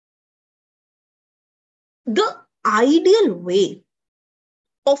 The ideal way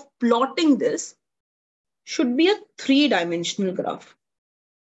of plotting this should be a three-dimensional graph.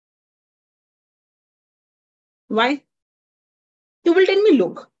 Why? You will tell me,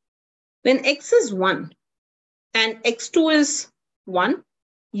 look, when X is 1 and X2 is 1,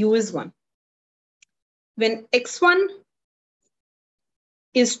 U is 1. When X1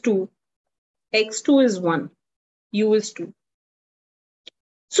 is 2, X2 is 1, U is 2.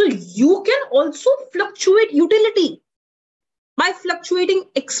 So you can also fluctuate utility by fluctuating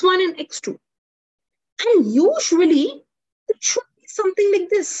X1 and X2. And usually it should be something like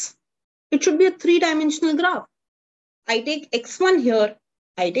this. It should be a three-dimensional graph. I take X1 here,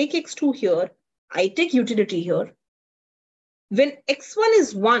 I take X2 here, I take utility here. When X1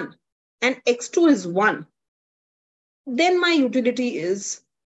 is 1 and X2 is 1, then my utility is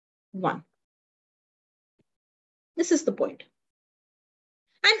 1. This is the point.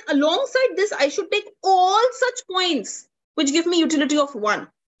 And alongside this, I should take all such points which give me utility of 1.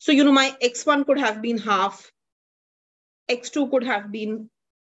 So, my X1 could have been half, X2 could have been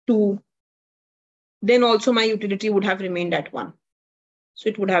 2. Then also my utility would have remained at 1. So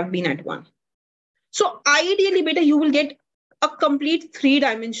it would have been at 1. So ideally, beta, you will get a complete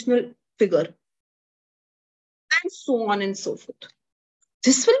three-dimensional figure. And so on and so forth.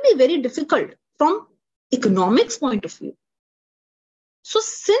 This will be very difficult from economics point of view. So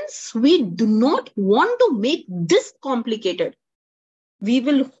since we do not want to make this complicated, we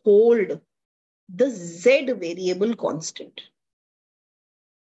will hold the Z variable constant.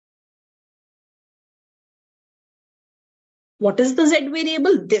 What is the Z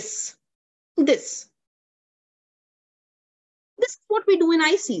variable? This. This is what we do in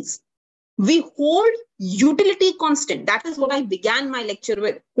ICs. We hold utility constant. That is what I began my lecture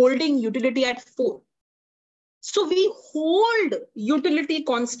with, holding utility at 4. So we hold utility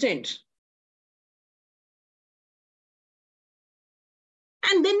constant.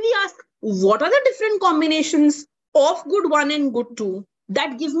 And then we ask, what are the different combinations of good 1 and good 2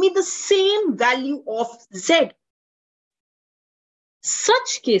 that give me the same value of Z?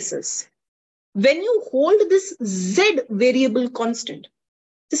 Such cases, when you hold this Z variable constant,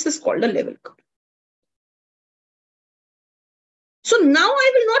 this is called a level curve. So now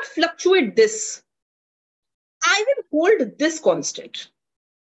I will not fluctuate this. I will hold this constant.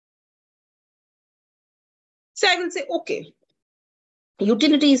 So I will say, okay,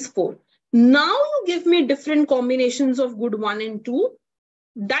 utility is 4. Now you give me different combinations of good 1 and 2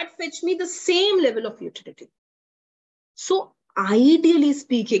 that fetch me the same level of utility. So ideally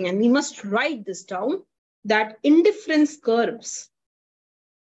speaking, and we must write this down, that indifference curves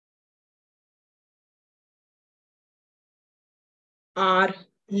are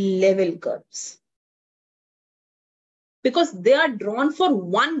level curves because they are drawn for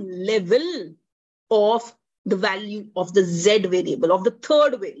one level of the value of the Z variable, of the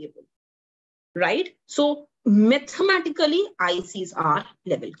third variable, right? So mathematically, ICs are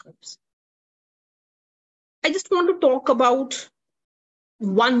level curves. I just want to talk about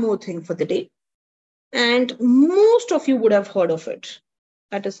one more thing for the day. And most of you would have heard of it.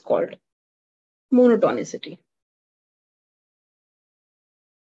 That is called monotonicity.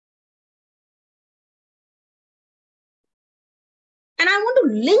 And I want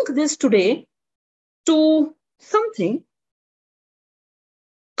to link this today to something,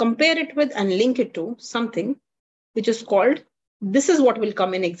 compare it with and link it to something which is called, this is what will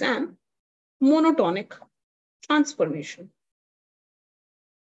come in exam, monotonic transformation.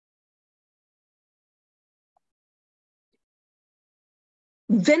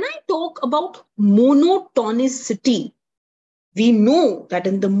 When I talk about monotonicity, we know that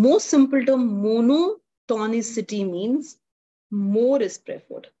in the most simple term, monotonicity means more is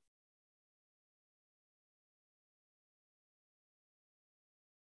preferred.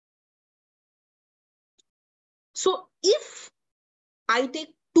 So if I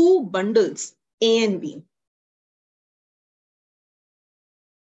take two bundles, A and B,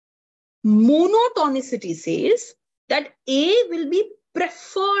 monotonicity says that A will be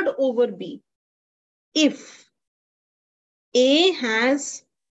preferred over B if A has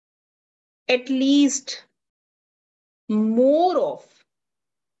at least more of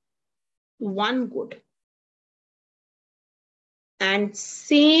one good and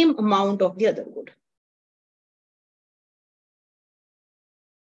same amount of the other good.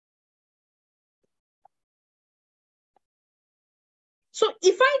 So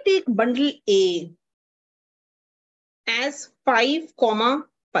if I take bundle A as 5,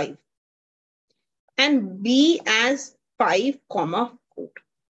 5 and B as 5, 4,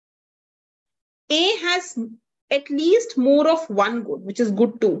 A has at least more of one good, which is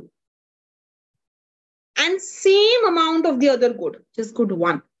good 2, and same amount of the other good, which is good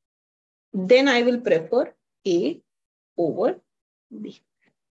 1. Then I will prefer A over B.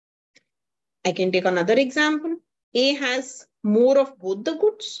 I can take another example. A has more of both the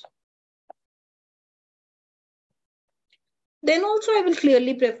goods. Then also I will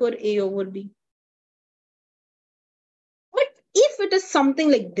clearly prefer A over B. But if it is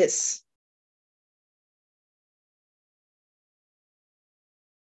something like this,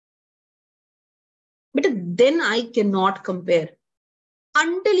 but then I cannot compare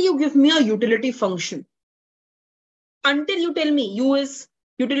until you give me a utility function. Until you tell me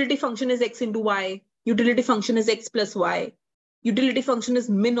utility function is x into y, utility function is x plus y, utility function is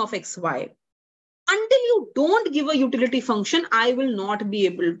min of xy. Until you don't give a utility function, I will not be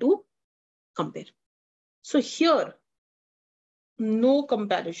able to compare. So here, no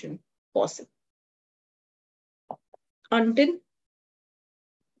comparison possible until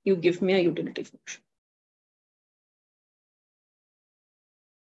you give me a utility function.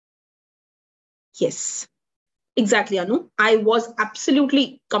 Yes, exactly, Anu. I was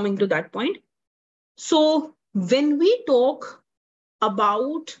absolutely coming to that point. So when we talk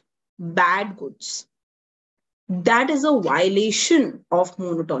about bad goods, that is a violation of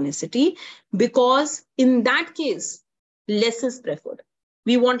monotonicity, because in that case, less is preferred.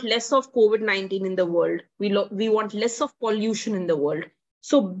 We want less of COVID-19 in the world. We want less of pollution in the world.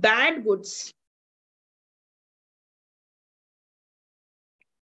 So bad goods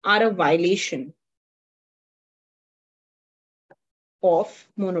are a violation of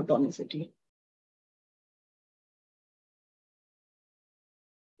monotonicity.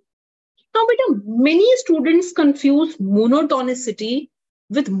 Now, beta, many students confuse monotonicity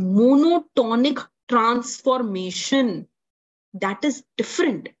with monotonic transformation. That is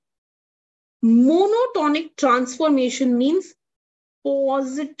different. Monotonic transformation means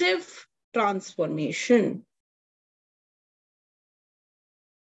positive transformation.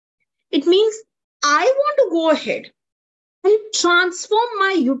 It means I want to go ahead and transform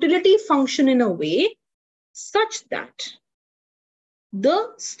my utility function in a way such that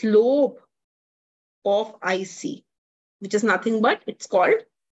the slope of IC, which is nothing but it's called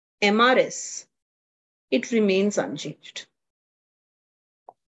MRS, it remains unchanged.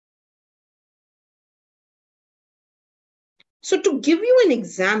 So to give you an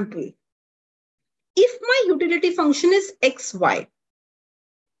example, if my utility function is xy and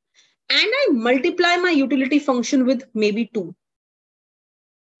I multiply my utility function with maybe 2,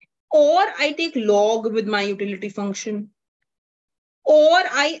 or I take log with my utility function, or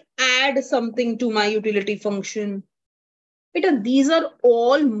I add something to my utility function, these are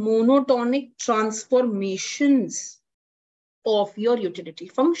all monotonic transformations of your utility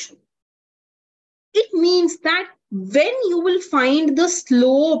function. It means that when you will find the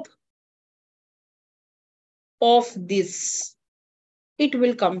slope of this, it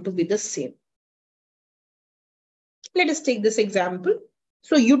will come to be the same. Let us take this example.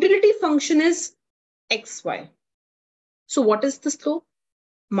 So utility function is xy. So what is the slope?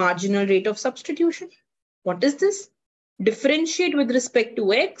 Marginal rate of substitution. What is this? Differentiate with respect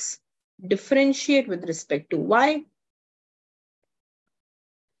to x, differentiate with respect to y.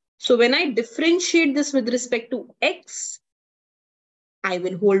 So when I differentiate this with respect to x, I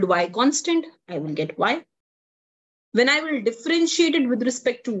will hold y constant, I will get y. When I will differentiate it with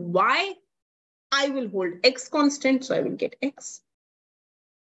respect to y, I will hold x constant, so I will get x.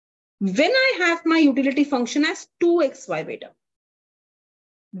 When I have my utility function as 2xy beta,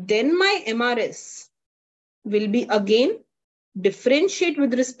 then my MRS will be again differentiate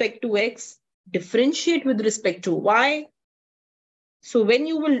with respect to x, differentiate with respect to y. So when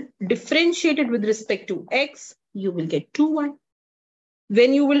you will differentiate it with respect to x, you will get 2y.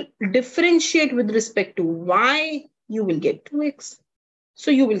 When you will differentiate with respect to y, you will get 2x.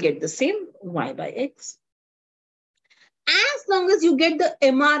 So you will get the same y by x. As long as you get the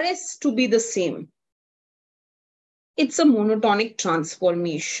MRS to be the same, it's a monotonic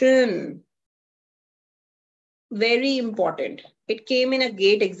transformation. Very important. It came in a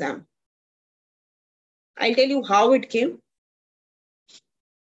GATE exam. I'll tell you how it came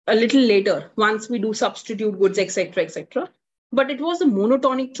a little later, once we do substitute goods, etc., etc. But it was a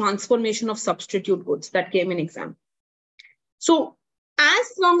monotonic transformation of substitute goods that came in exam. So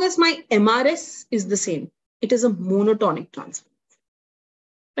as long as my MRS is the same, it is a monotonic transformation,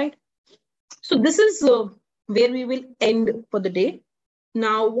 right? So this is where we will end for the day.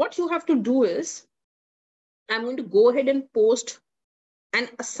 Now, what you have to do is, I'm going to go ahead and post an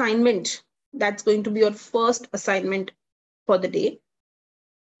assignment. That's going to be your first assignment for the day.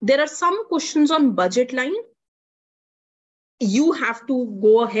 There are some questions on budget line. You have to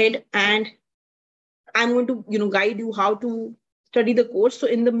go ahead and I'm going to, guide you how to study the course. So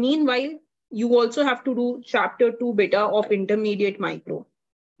in the meanwhile, you also have to do chapter 2 beta of intermediate micro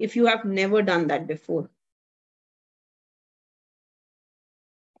if you have never done that before.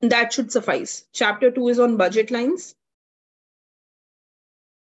 That should suffice. Chapter 2 is on budget lines.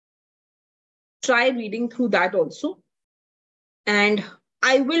 Try reading through that also. And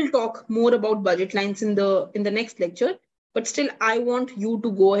I will talk more about budget lines in the next lecture, but still I want you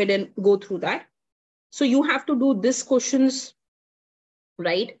to go ahead and go through that. So you have to do this questions,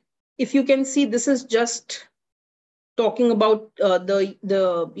 right? If you can see, this is just talking about the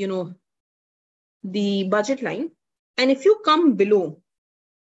budget line. And if you come below,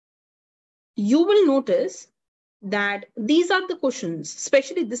 you will notice that these are the questions.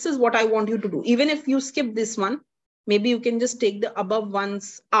 Especially this is what I want you to do. Even if you skip this one, maybe you can just take the above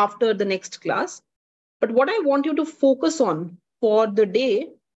ones after the next class. But what I want you to focus on for the day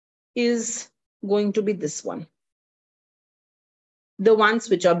is going to be this one. The ones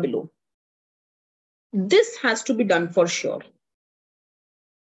which are below. This has to be done for sure.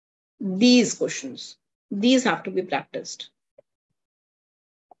 These questions, these have to be practiced.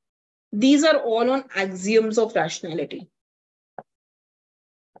 These are all on axioms of rationality.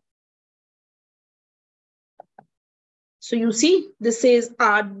 So you see, this says,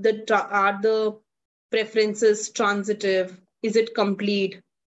 are the preferences transitive? Is it complete?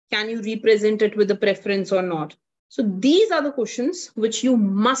 Can you represent it with a preference or not? So these are the questions which you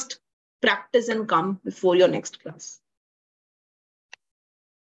must practice and come before your next class.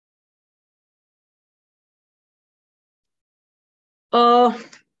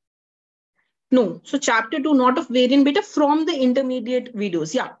 No, so chapter 2, not of variant beta, from the intermediate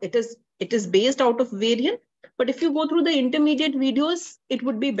videos. Yeah, it is based out of variant. But if you go through the intermediate videos, it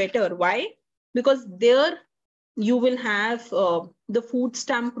would be better. Why? Because there you will have the food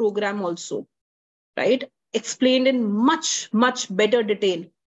stamp program also, right? Explained in much, much better detail.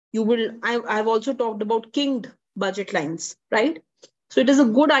 I've also talked about kinged budget lines, right? So it is a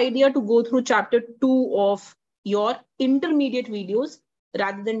good idea to go through chapter 2 of your intermediate videos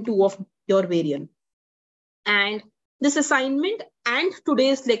rather than 2 of your variant. And this assignment and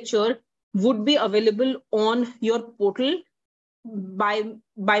today's lecture would be available on your portal by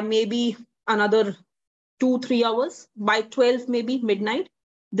maybe another 2-3 hours. By 12 maybe midnight,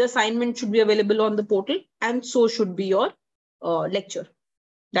 the assignment should be available on the portal, and so should be your lecture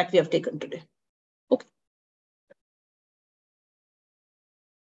that we have taken today. Okay.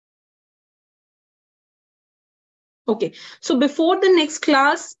 Okay, so before the next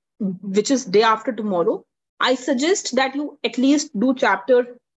class, which is day after tomorrow, I suggest that you at least do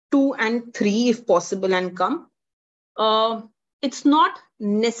chapter 2 and 3 if possible and come. It's not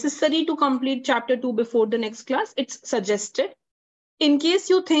necessary to complete chapter 2 before the next class. It's suggested. In case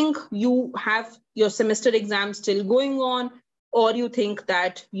you think you have your semester exam still going on, or you think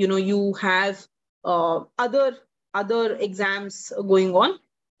that you have other exams going on,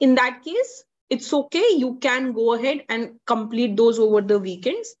 in that case, it's okay. You can go ahead and complete those over the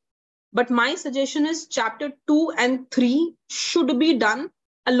weekends. But my suggestion is chapter 2 and 3 should be done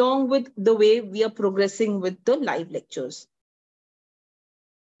along with the way we are progressing with the live lectures.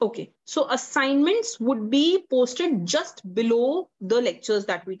 Okay, so assignments would be posted just below the lectures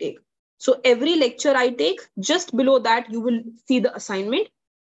that we take. So every lecture I take, just below that, you will see the assignment.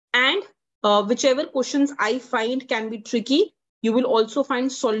 And whichever questions I find can be tricky, you will also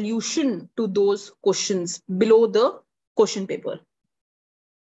find solution to those questions below the question paper.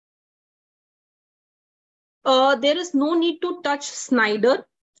 There is no need to touch Snyder.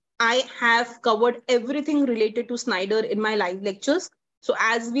 I have covered everything related to Snyder in my live lectures. So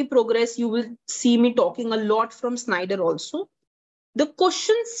as we progress, you will see me talking a lot from Snyder also. The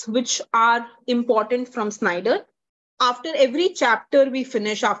questions which are important from Snyder, after every chapter we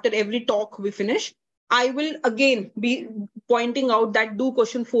finish, after every talk we finish, I will again be pointing out that do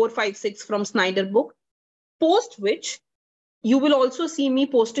question 4, 5, 6 from Snyder book, post which you will also see me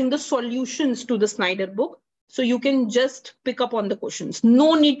posting the solutions to the Snyder book. So you can just pick up on the questions.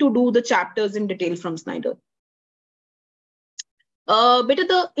 No need to do the chapters in detail from Snyder. Better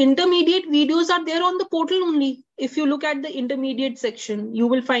the intermediate videos are there on the portal only. If you look at the intermediate section, you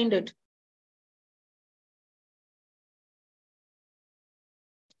will find it.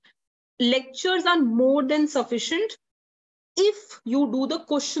 Lectures are more than sufficient if you do the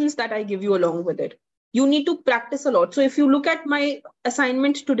questions that I give you along with it. You need to practice a lot. So if you look at my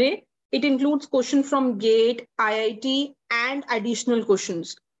assignment today, it includes questions from GATE, IIT, and additional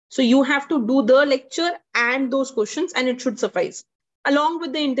questions. So you have to do the lecture and those questions, and it should suffice, along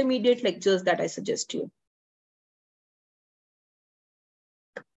with the intermediate lectures that I suggest you.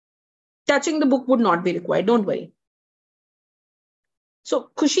 Touching the book would not be required, don't worry. So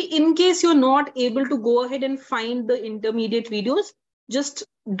Khushi, in case you're not able to go ahead and find the intermediate videos, just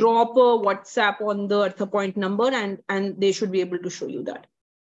drop a WhatsApp on the ArthaPoint number and they should be able to show you that.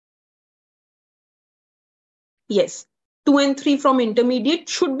 Yes, 2 and 3 from intermediate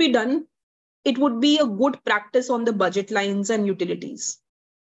should be done. It would be a good practice on the budget lines and utilities.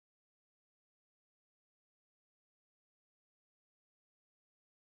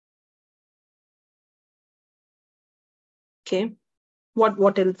 Okay,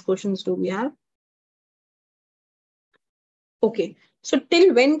 what else questions do we have? Okay, so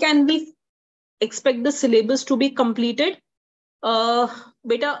till when can we expect the syllabus to be completed?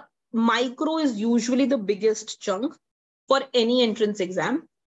 Beta, micro is usually the biggest chunk for any entrance exam.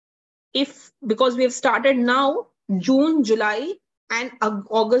 Because we have started now, June, July, and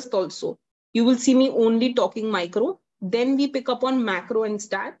August also, you will see me only talking micro. Then we pick up on macro and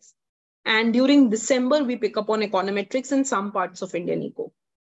stats. And during December, we pick up on econometrics and some parts of Indian eco.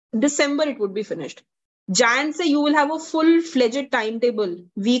 December, it would be finished. Jan say you will have a full-fledged timetable.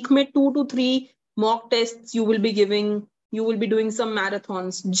 Week mein 2 to 3 mock tests you will be giving. You will be doing some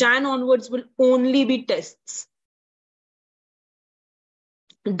marathons. Jan onwards will only be tests.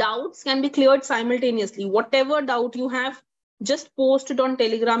 Doubts can be cleared simultaneously. Whatever doubt you have, just post it on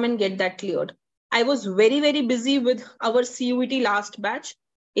Telegram and get that cleared. I was very, very busy with our CUET last batch.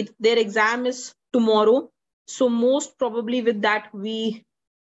 Their exam is tomorrow. So most probably with that, we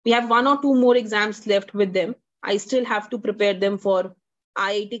have 1 or 2 more exams left with them. I still have to prepare them for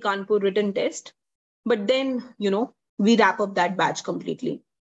IIT Kanpur written test. But then, we wrap up that batch completely.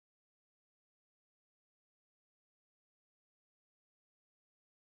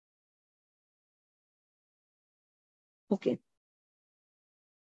 Okay.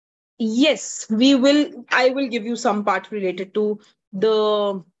 Yes, I will give you some part related to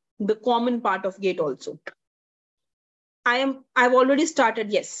the common part of GATE also. I've already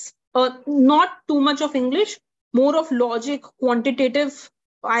started, yes. Not too much of English, more of logic, quantitative.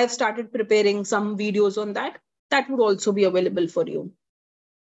 I have started preparing some videos on that. That would also be available for you.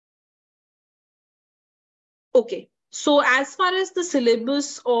 Okay, so as far as the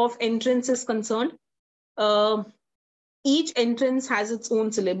syllabus of entrance is concerned, each entrance has its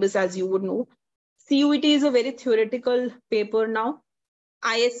own syllabus, as you would know. CUET is a very theoretical paper now.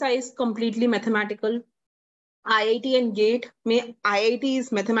 ISI is completely mathematical. IIT and GATE, IIT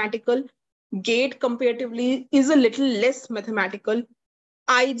is mathematical. GATE comparatively is a little less mathematical.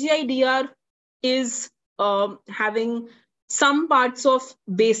 IGIDR is having some parts of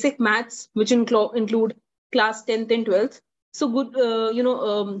basic maths, which include class 10th and 12th. So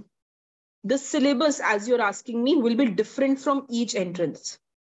good, the syllabus, as you're asking me, will be different from each entrance.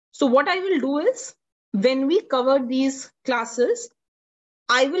 So what I will do is, when we cover these classes,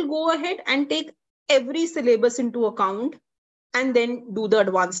 I will go ahead and take every syllabus into account and then do the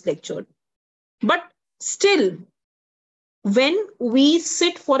advanced lecture. But still, when we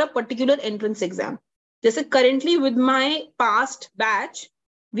sit for a particular entrance exam, just currently with my past batch,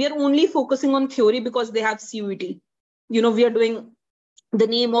 we are only focusing on theory because they have CUET. We are doing the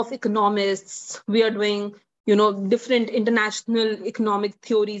name of economists, we are doing, different international economic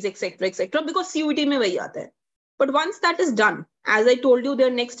theories, etc., because CUET mein wahi aata hai. But once that is done, as I told you, their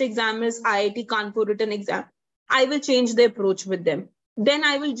next exam is IIT Kanpur written exam. I will change the approach with them. Then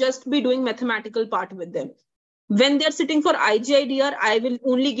I will just be doing mathematical part with them. When they're sitting for IGIDR, I will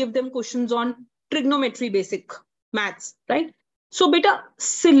only give them questions on trigonometry, basic maths, right? So beta,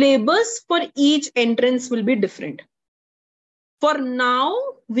 syllabus for each entrance will be different. For now,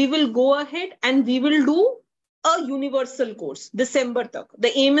 we will go ahead and we will do a universal course, December tak.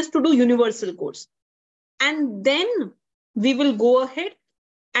 The aim is to do universal course. And then we will go ahead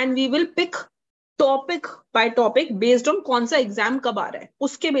and we will pick topic by topic based on kaun sa exam kab aa raha hai.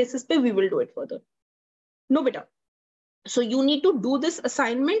 Uske basis pe we will do it further. No, beta. So you need to do this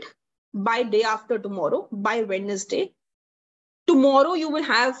assignment by day after tomorrow, by Wednesday. Tomorrow you will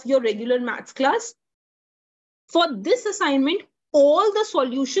have your regular maths class. For this assignment, all the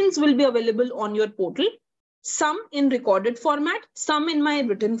solutions will be available on your portal, some in recorded format, some in my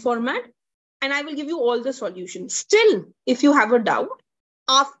written format, and I will give you all the solutions. Still, if you have a doubt,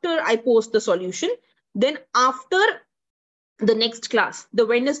 after I post the solution, then after the next class, the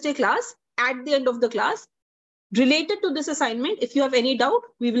Wednesday class, at the end of the class, related to this assignment, if you have any doubt,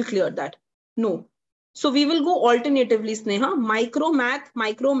 we will clear that. No. So we will go alternatively, Sneha, micro math,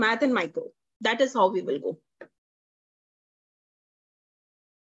 and micro. That is how we will go.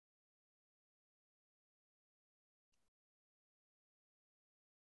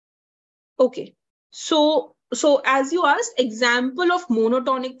 Okay. So as you asked, example of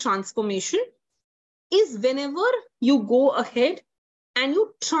monotonic transformation is whenever you go ahead and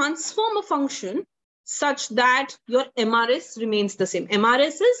you transform a function such that your MRS remains the same.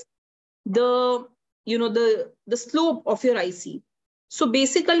 MRS is the, you know, the slope of your IC. So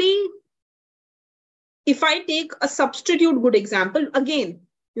basically, if I take a substitute good example, again,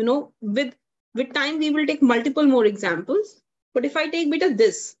 you know, with time, we will take multiple more examples. But if I take beta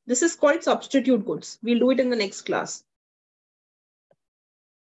this is called substitute goods. We'll do it in the next class.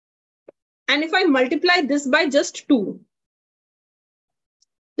 And if I multiply this by just 2,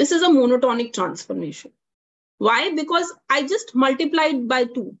 this is a monotonic transformation. Why? Because I just multiplied by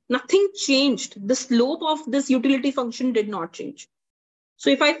 2. Nothing changed. The slope of this utility function did not change. So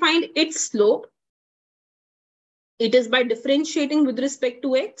if I find its slope, it is by differentiating with respect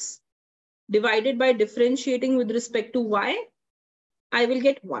to x divided by differentiating with respect to y, I will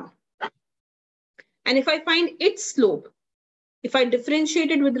get 1. And if I find its slope, if I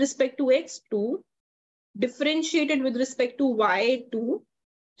differentiate it with respect to x, 2, differentiated with respect to y, 2,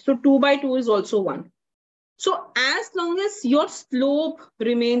 so 2 by 2 is also 1. So as long as your slope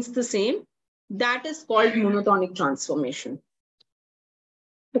remains the same, that is called monotonic transformation.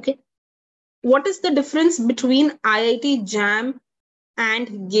 Okay. What is the difference between IIT JAM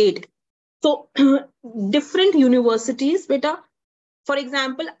and GATE? So different universities, beta. For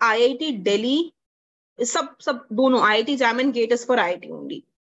example, IIT Delhi, dono, IIT JAM and GATE is for IIT only.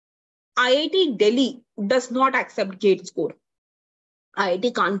 IIT Delhi does not accept GATE score.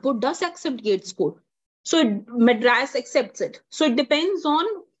 IIT Kanpur does accept GATE score. So Madras accepts it. So it depends on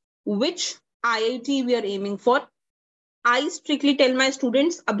which IIT we are aiming for. I strictly tell my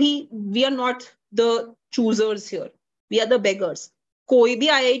students, abhi we are not the choosers here. We are the beggars. Koi bhi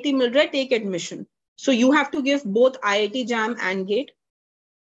IIT mil raha hai, take admission. So you have to give both IIT JAM and GATE.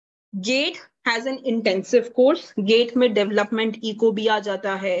 GATE has an intensive course. GATE में development eco भी आ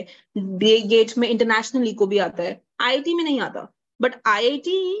जाता है. GATE में international eco भी आता है. IIT में नहीं आता. But IIT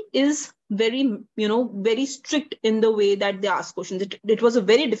is very, you know, very strict in the way that they ask questions. It was a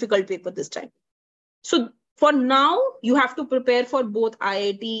very difficult paper this time. So for now, you have to prepare for both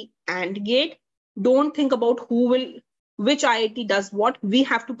IIT and GATE. Don't think about which IIT does what. We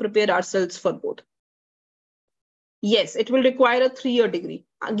have to prepare ourselves for both. Yes, it will require a 3-year degree.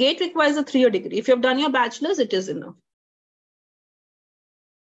 GATE requires a 3-year degree. If you have done your bachelor's, it is enough.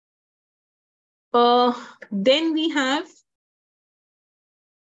 Then we have,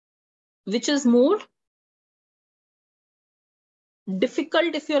 which is more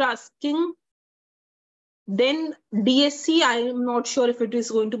difficult if you're asking, then DSC, I am not sure if it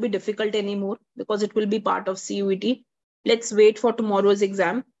is going to be difficult anymore because it will be part of CUET. Let's wait for tomorrow's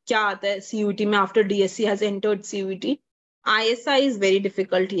exam. Kya aata hai CUET mein after DSC has entered CUET? ISI is very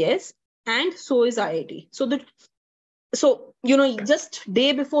difficult, yes, and so is IIT. So you know, just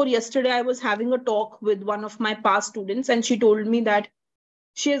day before yesterday, I was having a talk with one of my past students, and she told me that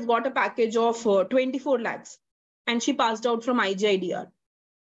she has got a package of 24 lakhs, and she passed out from IGIDR.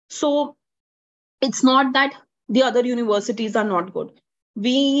 So it's not that the other universities are not good.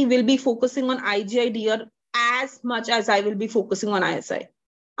 We will be focusing on IGIDR as much as I will be focusing on ISI.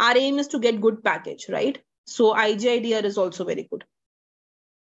 Our aim is to get good package, right? So IGIDR is also very good.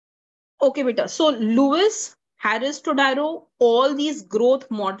 Okay, beta. So Lewis, Harris, Todaro, all these growth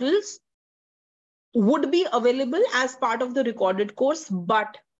models would be available as part of the recorded course,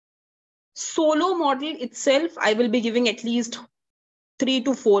 but solo model itself, I will be giving at least 3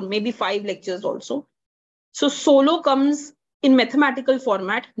 to 4, maybe 5 lectures also. So solo comes in mathematical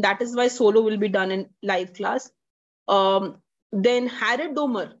format. That is why solo will be done in live class. Then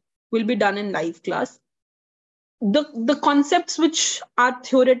Harrod-Domer will be done in live class. The concepts which are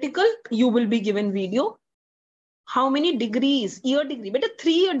theoretical, you will be given video. How many degrees? Year degree, but a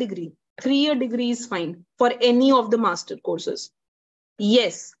 3-year degree. 3-year degree is fine for any of the master courses.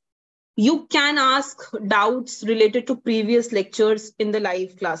 Yes, you can ask doubts related to previous lectures in the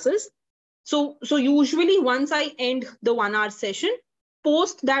live classes. So usually once I end the 1-hour session,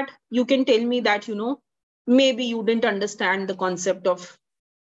 post that you can tell me that, you know, maybe you didn't understand the concept of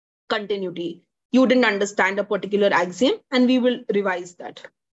continuity. You didn't understand a particular axiom, and we will revise that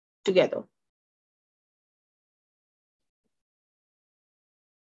together.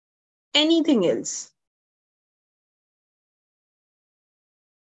 Anything else?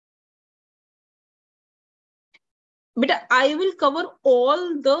 But I will cover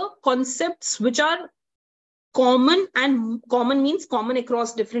all the concepts which are common, and common means common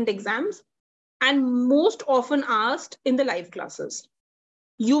across different exams, and most often asked in the live classes.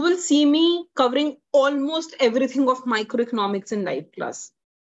 You will see me covering almost everything of microeconomics in live class.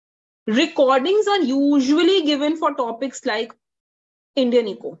 Recordings are usually given for topics like Indian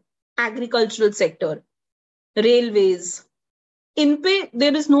eco, agricultural sector, railways. In pay,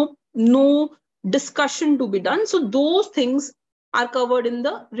 there is no discussion to be done. So those things are covered in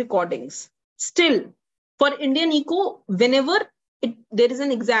the recordings. Still, for Indian eco, whenever there is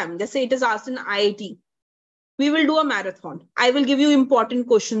an exam, let's say it is asked in IIT, we will do a marathon. I will give you important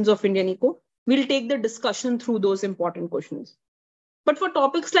questions of Indian eco. We'll take the discussion through those important questions. But for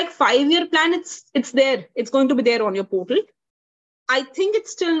topics like 5-year plan, it's there. It's going to be there on your portal. I think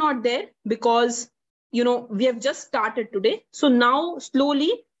it's still not there because, we have just started today. So now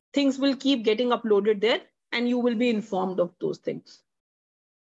slowly things will keep getting uploaded there and you will be informed of those things.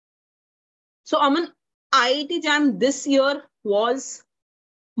 So Aman, IIT JAM this year was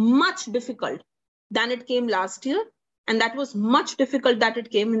much difficult than it came last year. And that was much difficult that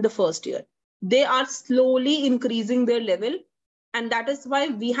it came in the first year. They are slowly increasing their level. And that is why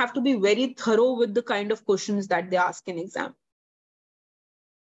we have to be very thorough with the kind of questions that they ask in exam.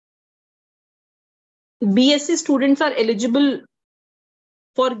 BSc students are eligible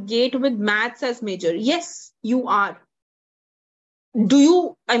for GATE with maths as major. Yes, you are.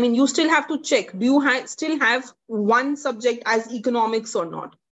 You still have to check. Do you still have one subject as economics or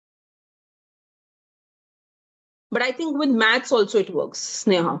not? But I think with maths also it works,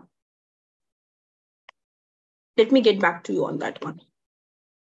 Sneha. Let me get back to you on that one.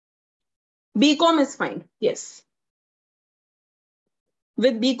 BCom is fine, yes.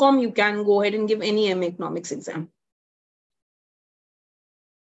 With BCom, you can go ahead and give any MA Economics exam.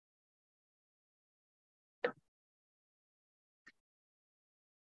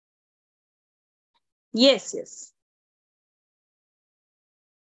 Yes, yes.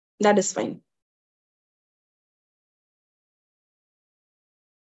 That is fine.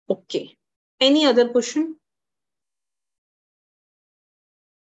 Okay. Any other question?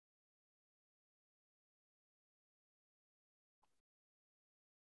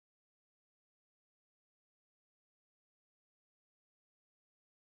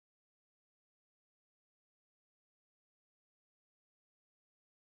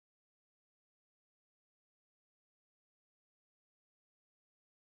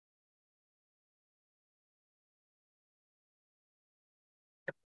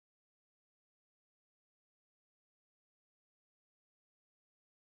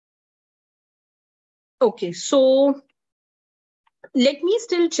 Okay, so let me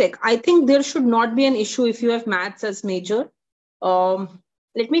still check. I think there should not be an issue if you have maths as major.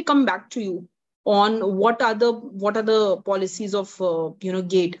 Let me come back to you on what are the policies of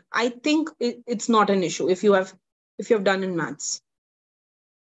GATE. I think it's not an issue if you have done in maths.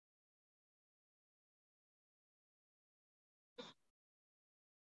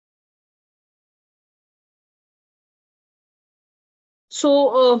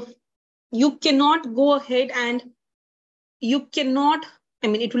 So you cannot go ahead and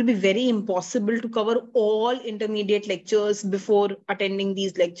it will be very impossible to cover all intermediate lectures before attending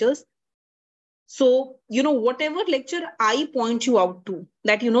these lectures. So, whatever lecture I point you out to,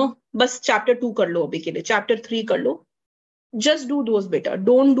 that, bus chapter 2 kar lo abhi ke liye, chapter 3 kar lo, just do those better.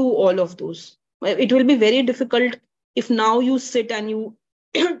 Don't do all of those. It will be very difficult if now you sit and you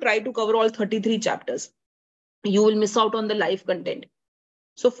try to cover all 33 chapters. You will miss out on the live content.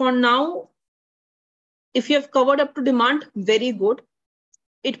 So for now, if you have covered up to demand, very good.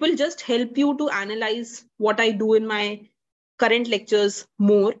 It will just help you to analyze what I do in my current lectures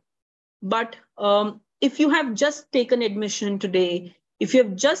more. But if you have just taken admission today, if you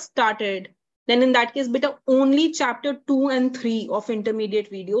have just started, then in that case, beta, only chapter 2 and 3 of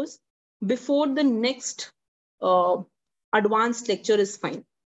intermediate videos before the next advanced lecture is fine.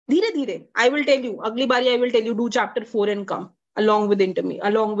 Dheere dheere, I will tell you, agli bari I will tell you, do chapter 4 and come along with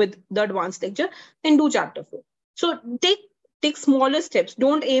the advanced lecture, and do chapter 4. So take smaller steps.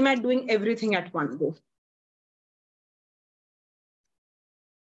 Don't aim at doing everything at one go.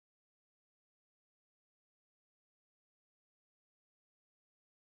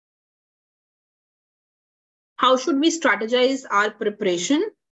 How should we strategize our preparation?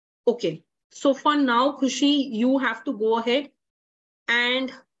 Okay, so for now, Khushi, you have to go ahead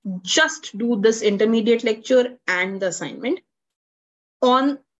and just do this intermediate lecture and the assignment.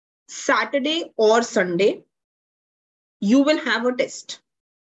 On Saturday or Sunday, you will have a test.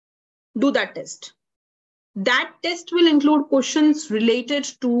 Do that test. That test will include questions related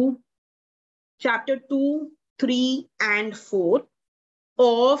to chapter 2, 3, and 4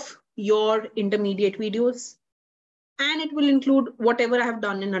 of your intermediate videos. and it will include whatever I have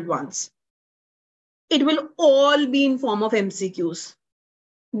done in advance. It will all be in form of MCQs.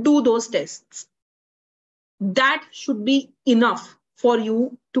 Do those tests. That should be enough for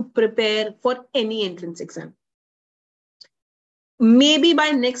you to prepare for any entrance exam. Maybe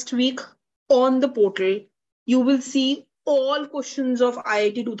by next week on the portal, you will see all questions of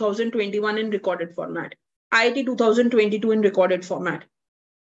IIT 2021 in recorded format, IIT 2022 in recorded format.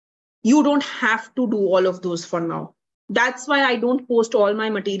 You don't have to do all of those for now. That's why I don't post all my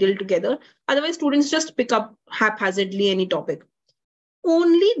material together. Otherwise, students just pick up haphazardly any topic.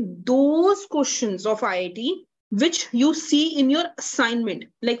 Only those questions of IIT which you see in your assignment.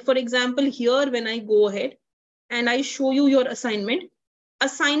 Like for example, here when I go ahead and I show you your assignment,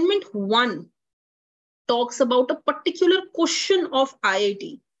 assignment 1 talks about a particular question of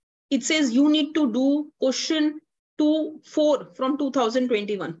IIT. It says you need to do question 2-4 from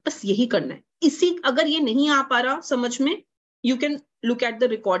 2021. बस यही करना है. इसी अगर ये नहीं आ पा रहा समझ में, you can look at the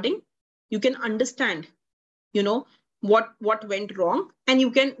recording, you can understand, you know, what went wrong, and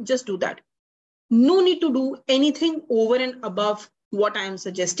you can just do that. No need to do anything over and above what I am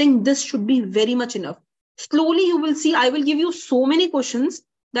suggesting. This should be very much enough. Slowly you will see, I will give you so many questions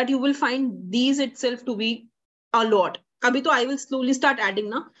that you will find these itself to be a lot. Abhi to I will slowly start adding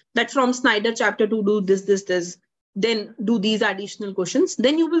now that from Snyder chapter to do this, then do these additional questions.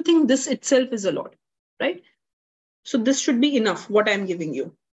 Then you will think this itself is a lot, right? So this should be enough, what I'm giving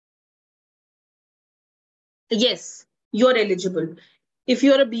you. Yes, you're eligible. If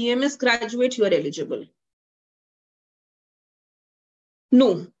you're a BMS graduate, you're eligible.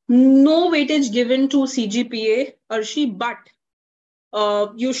 No weightage given to CGPA, Arshi, but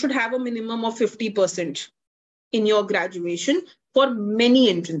you should have a minimum of 50% in your graduation for many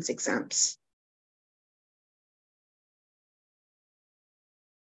entrance exams.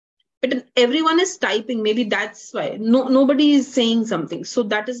 But everyone is typing, maybe that's why. Nobody is saying something. So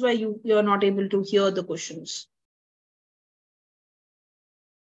that is why you're not able to hear the questions.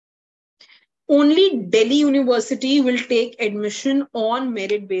 Only Delhi University will take admission on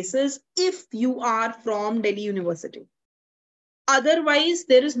merit basis if you are from Delhi University. Otherwise,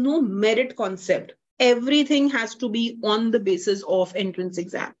 there is no merit concept. Everything has to be on the basis of entrance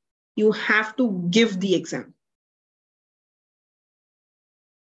exam. You have to give the exam.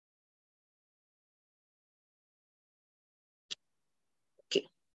 Okay.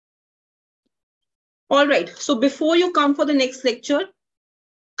 All right. So before you come for the next lecture,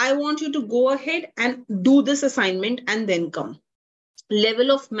 I want you to go ahead and do this assignment and then come.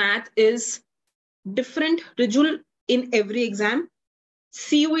 Level of math is different, Rijul, in every exam.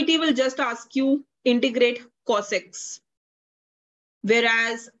 CUET will just ask you integrate cos x,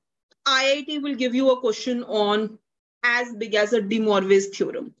 whereas IIT will give you a question on as big as a De Mornay's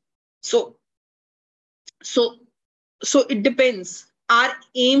theorem. So it depends. Our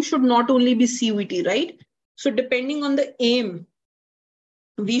aim should not only be CUET, right? So depending on the aim,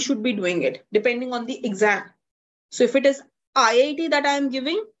 we should be doing it depending on the exam. So if it is IIT that I am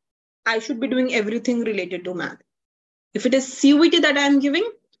giving, I should be doing everything related to math. If it is CUET that I am giving,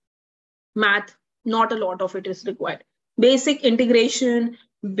 math, not a lot of it is required. Basic integration,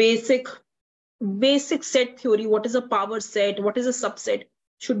 basic set theory, what is a power set, what is a subset,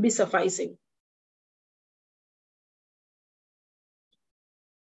 should be sufficing.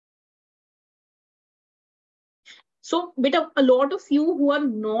 So, a lot of you who are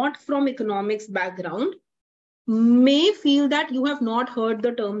not from economics background may feel that you have not heard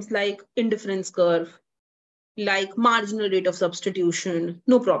the terms like indifference curve, like marginal rate of substitution.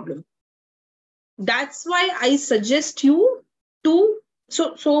 No problem. That's why I suggest you to,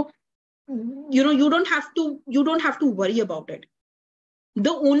 you don't have to worry about it.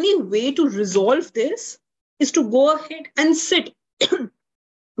 The only way to resolve this is to go ahead and sit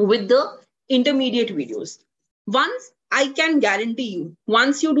with the intermediate videos. Once, I can guarantee you,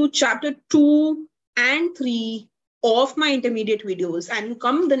 once you do chapter 2 and 3 of my intermediate videos and you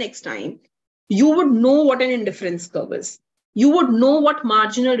come the next time, you would know what an indifference curve is. You would know what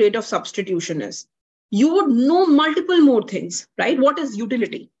marginal rate of substitution is. You would know multiple more things, right? What is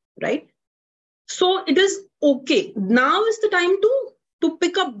utility, right? So it is okay. Now is the time to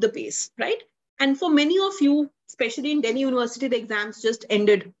pick up the pace, right? And for many of you, especially in Delhi University, the exams just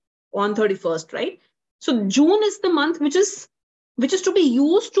ended on 31st, right? So June is the month which is to be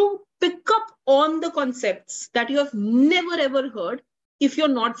used to pick up on the concepts that you have never ever heard if you're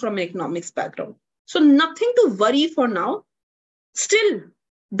not from an economics background. So nothing to worry for now. Still,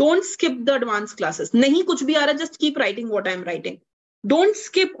 don't skip the advanced classes. Nahi kuch bhi aa raha, just keep writing what I'm writing. Don't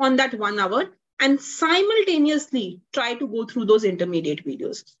skip on that 1 hour and simultaneously try to go through those intermediate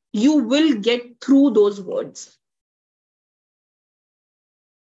videos. You will get through those words.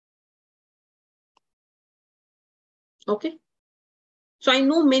 Okay. So I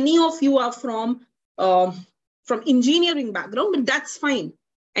know many of you are from engineering background, but that's fine.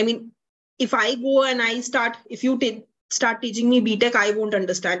 I mean, if I go and if you start teaching me BTech, I won't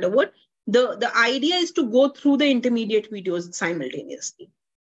understand a word. The idea is to go through the intermediate videos simultaneously.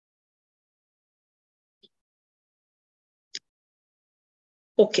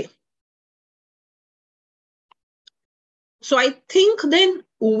 Okay. So I think then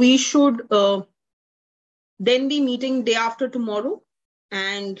we should then be meeting day after tomorrow.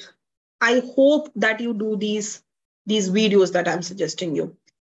 And I hope that you do these videos that I'm suggesting you.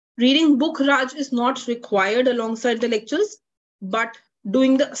 Reading book, Raj, is not required alongside the lectures, but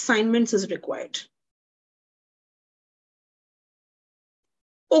doing the assignments is required.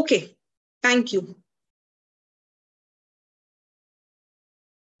 Okay, thank you.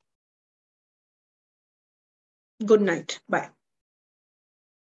 Good night. Bye.